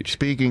Venice Beach.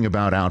 Speaking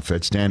about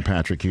outfits, Dan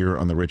Patrick here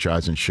on the Rich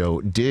Eisen Show.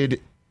 Did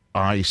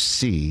I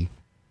see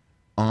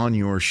on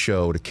your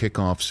show to kick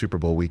off Super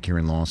Bowl week here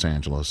in Los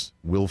Angeles,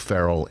 Will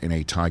Ferrell in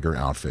a tiger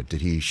outfit? Did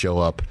he show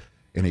up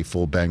in a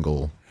full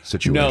Bengal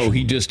situation? No,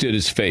 he just did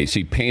his face.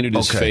 He painted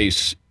his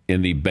face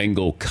in the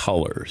Bengal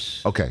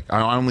colors. Okay.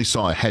 I only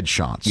saw a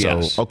headshot. So,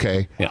 Yes.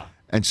 okay. Yeah.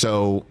 And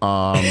so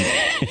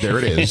there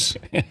it is.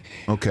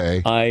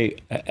 Okay.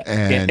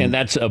 And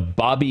that's a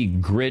Bobby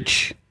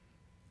Gritch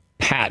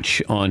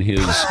patch on his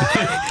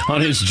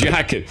on his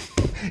jacket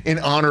in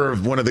honor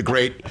of one of the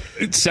great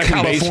second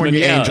California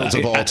baseman, angels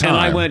of all time. And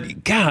I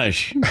went,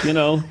 gosh,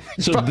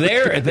 so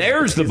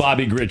there's the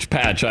Bobby Gritch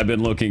patch I've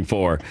been looking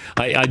for.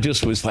 I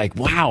just was like,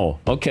 wow,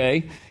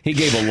 okay. He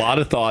gave a lot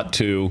of thought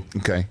to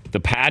the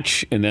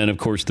patch and then, of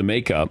course, the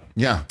makeup.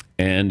 Yeah.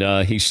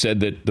 And he said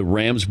that the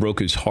Rams broke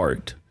his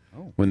heart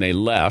when they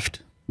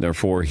left.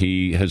 Therefore,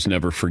 he has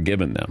never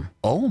forgiven them.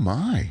 Oh,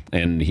 my.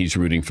 And he's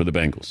rooting for the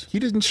Bengals. He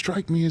doesn't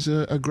strike me as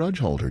a grudge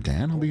holder,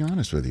 Dan. I'll be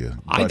honest with you.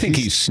 I think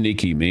he's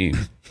sneaky mean.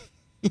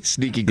 He's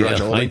sneaky grudge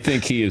holder. I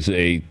think he is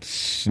a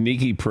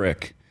sneaky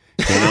prick.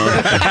 He's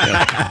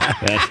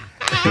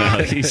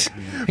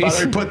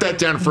put that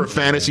down for a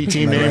fantasy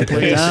team name,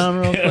 please.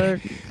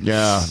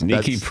 Yeah.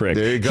 Sneaky prick.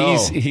 There you go.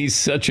 He's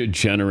such a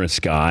generous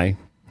guy.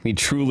 He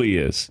truly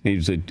is.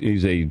 He's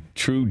a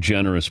true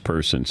generous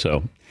person.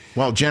 So.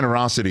 Well,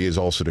 generosity is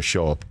also to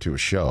show up to a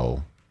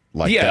show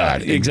like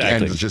that. Exactly.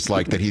 And it's just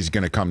like that he's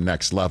going to come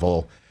next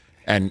level.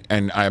 And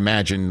I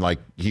imagine like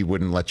he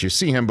wouldn't let you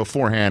see him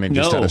beforehand and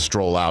just had to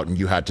stroll out and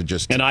you had to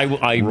just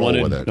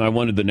roll with it. I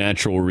wanted the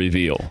natural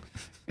reveal.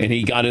 And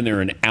he got in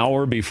there an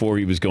hour before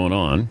he was going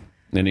on.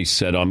 And he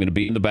said, I'm going to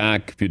be in the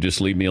back if you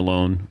just leave me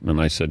alone. And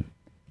I said,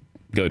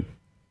 good.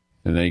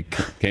 And then he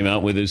came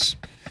out with his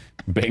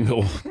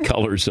Bengal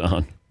colors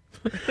on.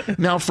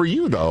 Now, for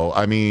you, though,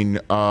 I mean,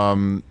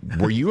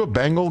 were you a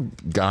Bengal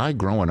guy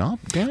growing up,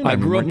 Dan? I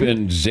grew up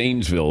in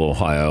Zanesville,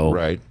 Ohio.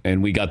 Right.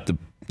 And we got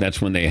that's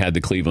when they had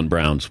the Cleveland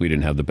Browns. We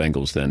didn't have the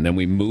Bengals then. Then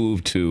we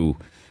moved to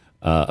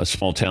a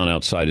small town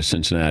outside of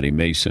Cincinnati,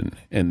 Mason.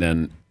 And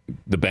then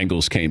the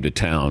Bengals came to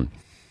town.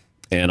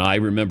 And I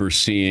remember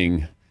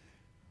seeing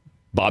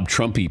Bob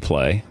Trumpy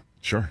play.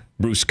 Sure.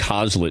 Bruce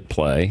Coslett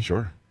play.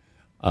 Sure.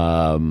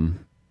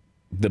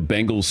 The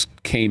Bengals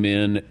came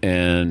in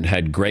and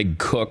had Greg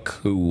Cook,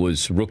 who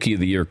was Rookie of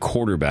the Year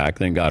quarterback,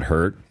 then got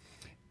hurt.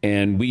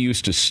 And we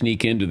used to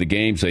sneak into the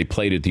games. They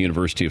played at the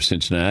University of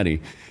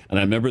Cincinnati. And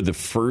I remember the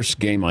first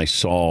game I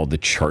saw, the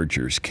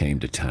Chargers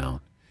came to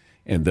town.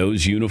 And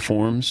those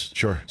uniforms.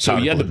 Sure. So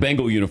you had the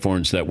Bengal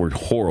uniforms that were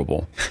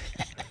horrible.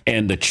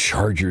 And the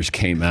Chargers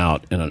came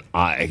out. And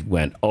I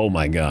went, oh,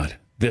 my God,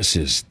 this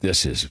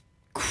is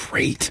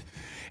great.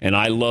 And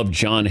I loved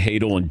John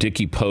Hadle and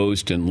Dickie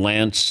Post and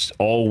Lance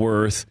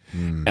Allworth.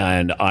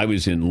 And I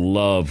was in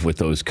love with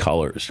those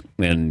colors.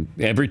 And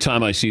every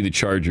time I see the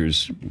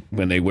Chargers,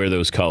 when they wear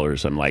those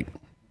colors, I'm like,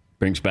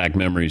 brings back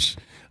memories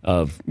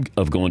of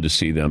going to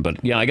see them.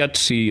 But, yeah, I got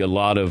to see a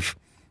lot of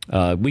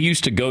we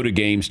used to go to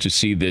games to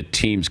see the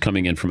teams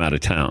coming in from out of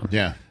town.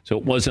 Yeah. So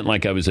it wasn't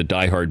like I was a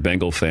diehard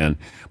Bengal fan.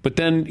 But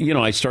then,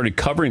 I started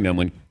covering them.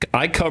 When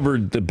I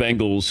covered the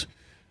Bengals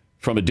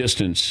from a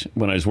distance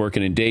when I was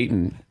working in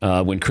Dayton,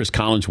 when Chris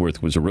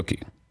Collinsworth was a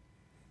rookie.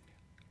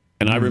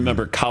 And I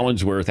remember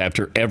Collinsworth,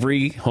 after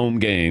every home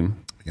game,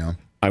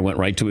 I went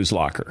right to his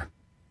locker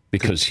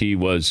because he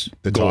was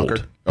the gold.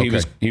 Talker?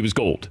 Okay. He was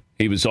gold.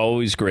 He was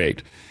always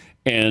great.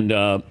 And,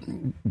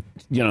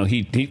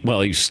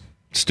 he's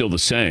still the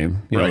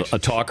same, a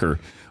talker.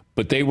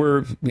 But they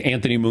were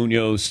Anthony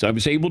Munoz. I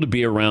was able to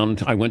be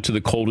around. I went to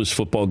the coldest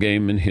football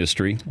game in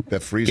history.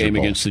 That freezer game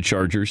ball. Against the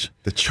Chargers.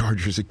 The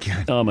Chargers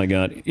again. Oh, my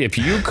God.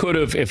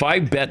 If I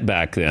bet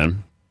back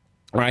then,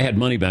 or I had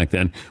money back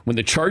then, when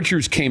the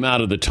Chargers came out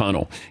of the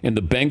tunnel and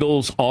the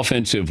Bengals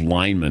offensive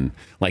linemen,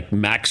 like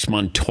Max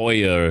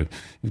Montoya,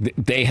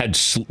 they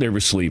were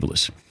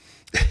sleeveless.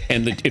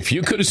 And if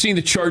you could have seen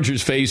the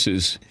Chargers'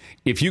 faces,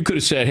 if you could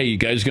have said, hey, you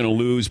guys are going to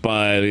lose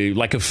by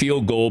like a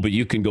field goal, but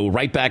you can go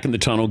right back in the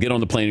tunnel, get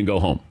on the plane and go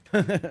home.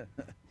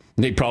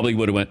 They probably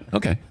would have went,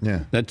 okay,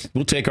 yeah,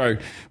 we'll take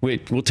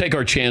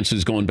our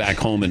chances going back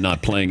home and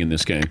not playing in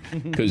this game,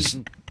 because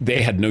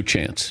they had no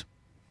chance.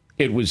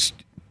 It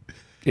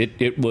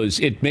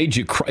made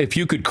you cry. If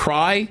you could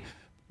cry,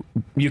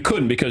 you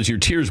couldn't because your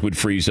tears would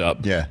freeze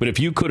up. Yeah. But if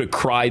you could have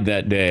cried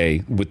that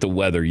day with the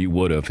weather, you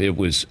would have. It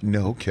was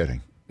no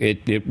kidding.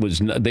 It was.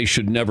 They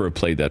should never have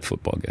played that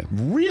football game.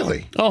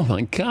 Really? Oh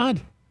my God!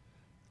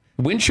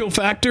 Wind chill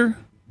factor.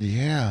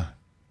 Yeah.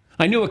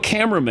 I knew a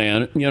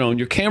cameraman. And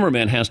your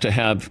cameraman has to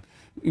have,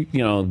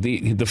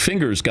 the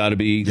fingers got to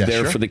be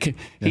there for the.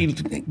 He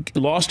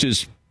lost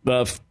his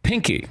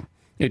pinky.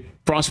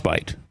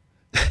 Frostbite.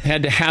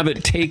 Had to have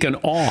it taken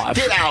off.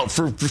 Get out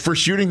for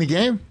shooting the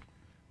game.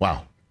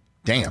 Wow.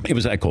 Damn. It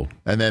was that cold.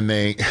 And then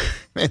they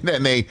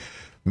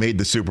made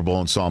the Super Bowl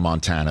and saw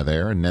Montana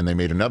there, and then they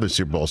made another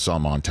Super Bowl, saw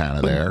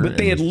Montana there. But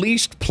they at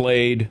least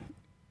played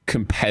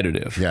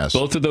competitive. Yes.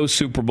 Both of those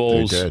Super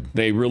Bowls,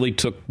 they really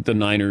took the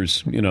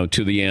Niners,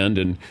 to the end,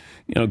 and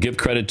give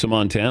credit to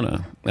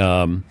Montana.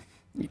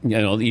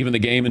 Even the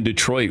game in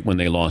Detroit when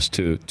they lost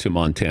to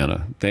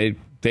Montana, they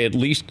at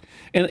least,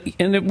 and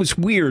it was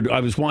weird. I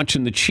was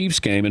watching the Chiefs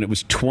game, and it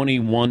was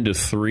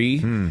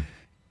 21-3,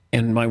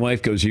 and my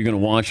wife goes, "You're going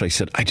to watch?" I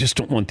said, "I just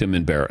don't want them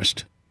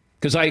embarrassed."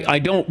 Because I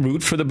don't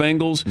root for the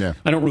Bengals. Yeah.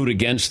 I don't root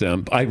against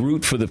them. I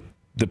root for the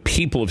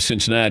people of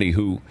Cincinnati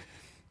who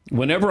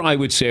whenever I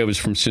would say I was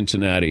from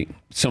Cincinnati,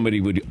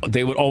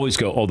 they would always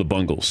go, "Oh, the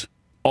Bengals."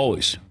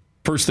 Always.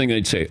 First thing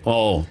they'd say,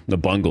 "Oh, the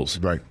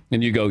Bengals." Right.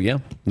 And you go, "Yeah,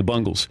 the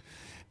Bengals."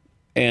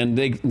 And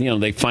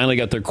they finally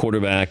got their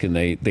quarterback, and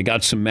they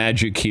got some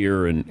magic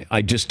here, and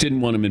I just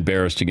didn't want them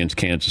embarrassed against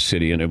Kansas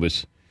City, and it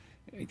was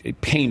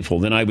painful.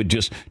 Then I would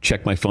just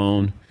check my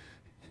phone,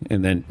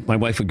 and then my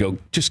wife would go,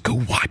 "Just go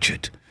watch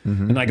it."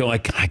 Mm-hmm. And I go, I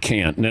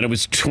can't. And then it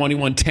was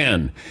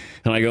 21-10.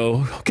 And I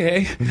go,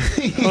 okay,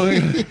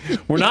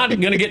 we're not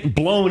going to get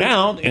blown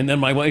out. And then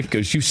my wife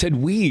goes, "You said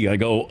we." I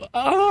go,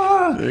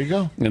 There you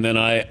go. And then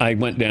I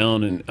went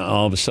down, and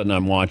all of a sudden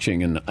I'm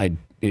watching, and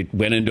it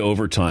went into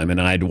overtime, and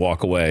I had to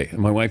walk away. And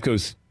my wife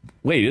goes,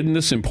 "Wait, isn't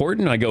this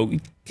important?" I go,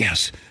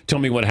 "Yes. Tell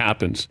me what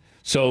happens."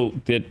 So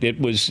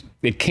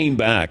it came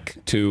back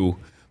to,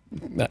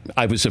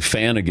 I was a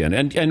fan again.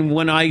 And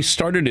when I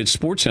started at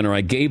SportsCenter,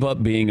 I gave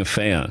up being a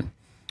fan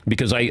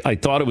because I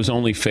thought it was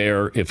only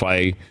fair if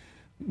I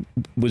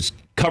was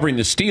covering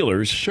the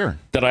Steelers, sure,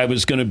 that I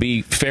was going to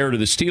be fair to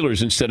the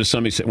Steelers instead of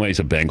somebody saying, "Well, he's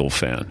a Bengal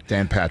fan."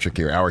 Dan Patrick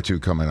here, hour 3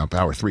 coming up,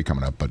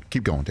 but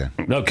keep going, Dan.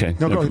 Okay.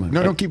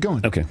 No, keep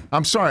going. Okay.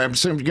 I'm sorry, I'm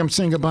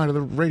saying goodbye to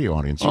the radio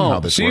audience. You know how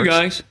this see works. you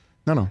guys.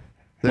 No,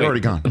 they're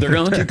already gone. They're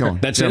gone? Keep going.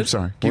 That's it? it? I'm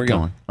sorry. Keep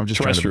going. I'm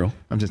just terrestrial.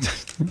 I'm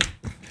not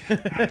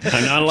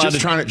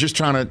allowed just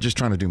trying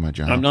to do my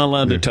job. I'm not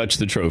allowed to touch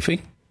the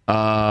trophy.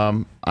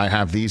 I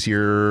have these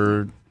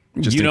here.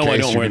 Just you know I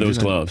case don't wear those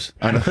gloves.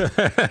 I know.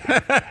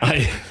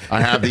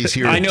 I have these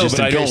here. I know, just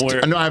but in I case don't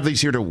wear. No, I have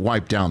these here to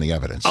wipe down the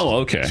evidence. Oh,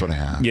 okay. That's what I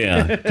have.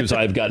 Yeah, because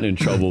I've gotten in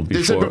trouble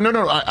before.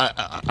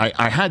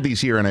 I had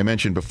these here, and I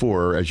mentioned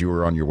before, as you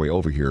were on your way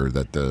over here,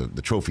 that the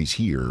trophy's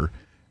here,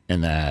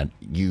 and that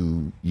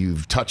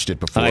you've touched it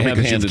before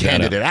because you've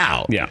handed it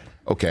out. Yeah.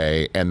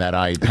 Okay, and that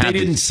they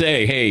didn't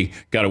say, "Hey,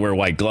 got to wear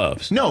white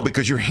gloves." No,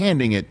 because you're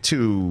handing it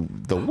to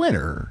the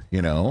winner.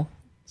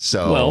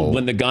 So, well,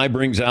 when the guy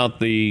brings out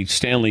the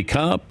Stanley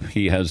Cup,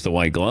 he has the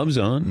white gloves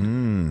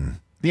on.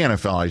 The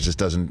NFL just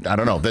doesn't. I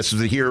don't know. This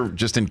is here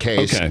just in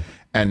case. Okay.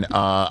 And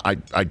I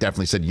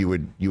definitely said you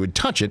would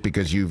touch it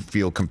because you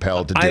feel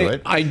compelled to do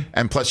it.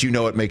 And plus,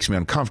 it makes me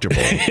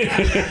uncomfortable.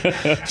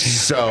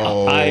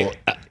 So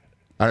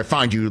I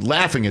find you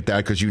laughing at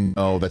that because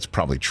that's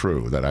probably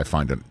true. That I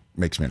find it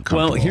makes me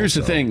uncomfortable. Well, here's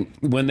the thing.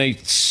 When they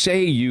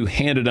say you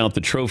handed out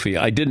the trophy,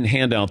 I didn't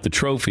hand out the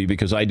trophy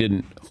because I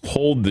didn't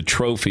hold the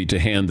trophy to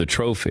hand the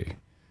trophy.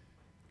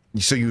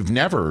 So you've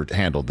never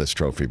handled this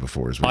trophy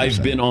before, is what you're saying?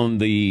 I've been on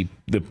the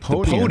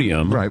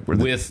podium right,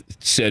 with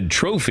said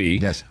trophy.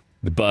 Yes.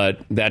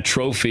 But that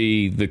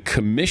trophy, the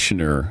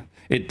commissioner,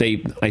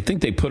 I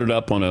think they put it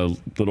up on a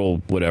little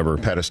whatever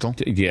pedestal.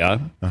 Yeah.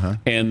 Uh-huh.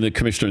 And the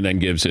commissioner then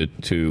gives it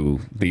to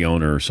the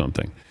owner or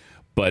something.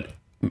 But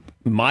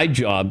my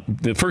job,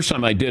 the first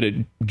time I did it,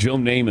 Joe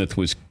Namath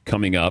was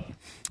coming up,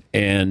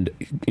 and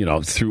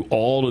through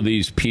all of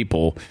these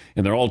people,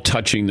 and they're all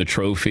touching the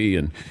trophy,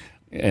 and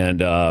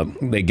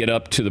they get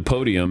up to the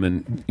podium,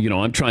 and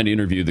I'm trying to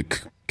interview the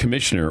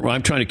commissioner. Well,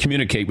 I'm trying to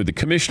communicate with the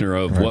commissioner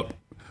of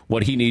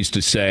what he needs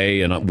to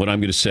say and what I'm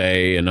going to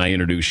say, and I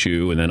introduce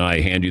you, and then I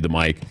hand you the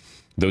mic,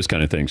 those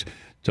kind of things.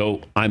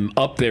 So I'm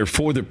up there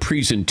for the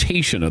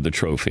presentation of the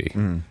trophy,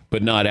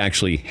 but not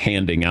actually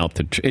handing out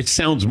it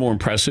sounds more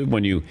impressive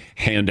when you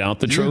hand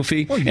out the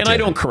trophy. Well, and I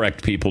don't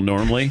correct people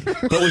normally,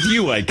 but with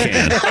you I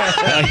can.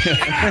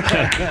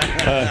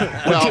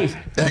 Well,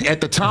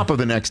 at the top of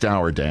the next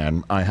hour,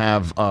 Dan, I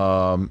have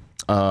I'm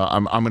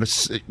going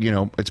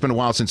to, it's been a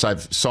while since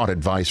I've sought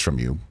advice from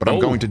you, but I'm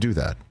going to do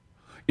that.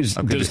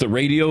 Does the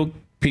radio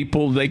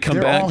people, they come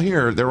back?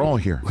 They're all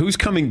here. Who's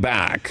coming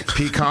back?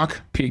 Peacock,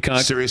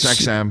 Sirius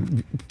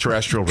XM,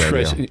 terrestrial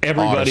radio.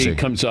 Everybody Odyssey.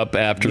 comes up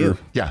after.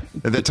 Yeah,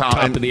 at the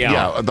top of the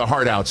hour. Yeah, the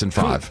hard outs in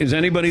 5. Is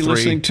anybody 3.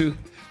 listening to?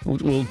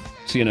 We'll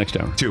see you next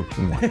hour. 2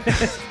 and 1.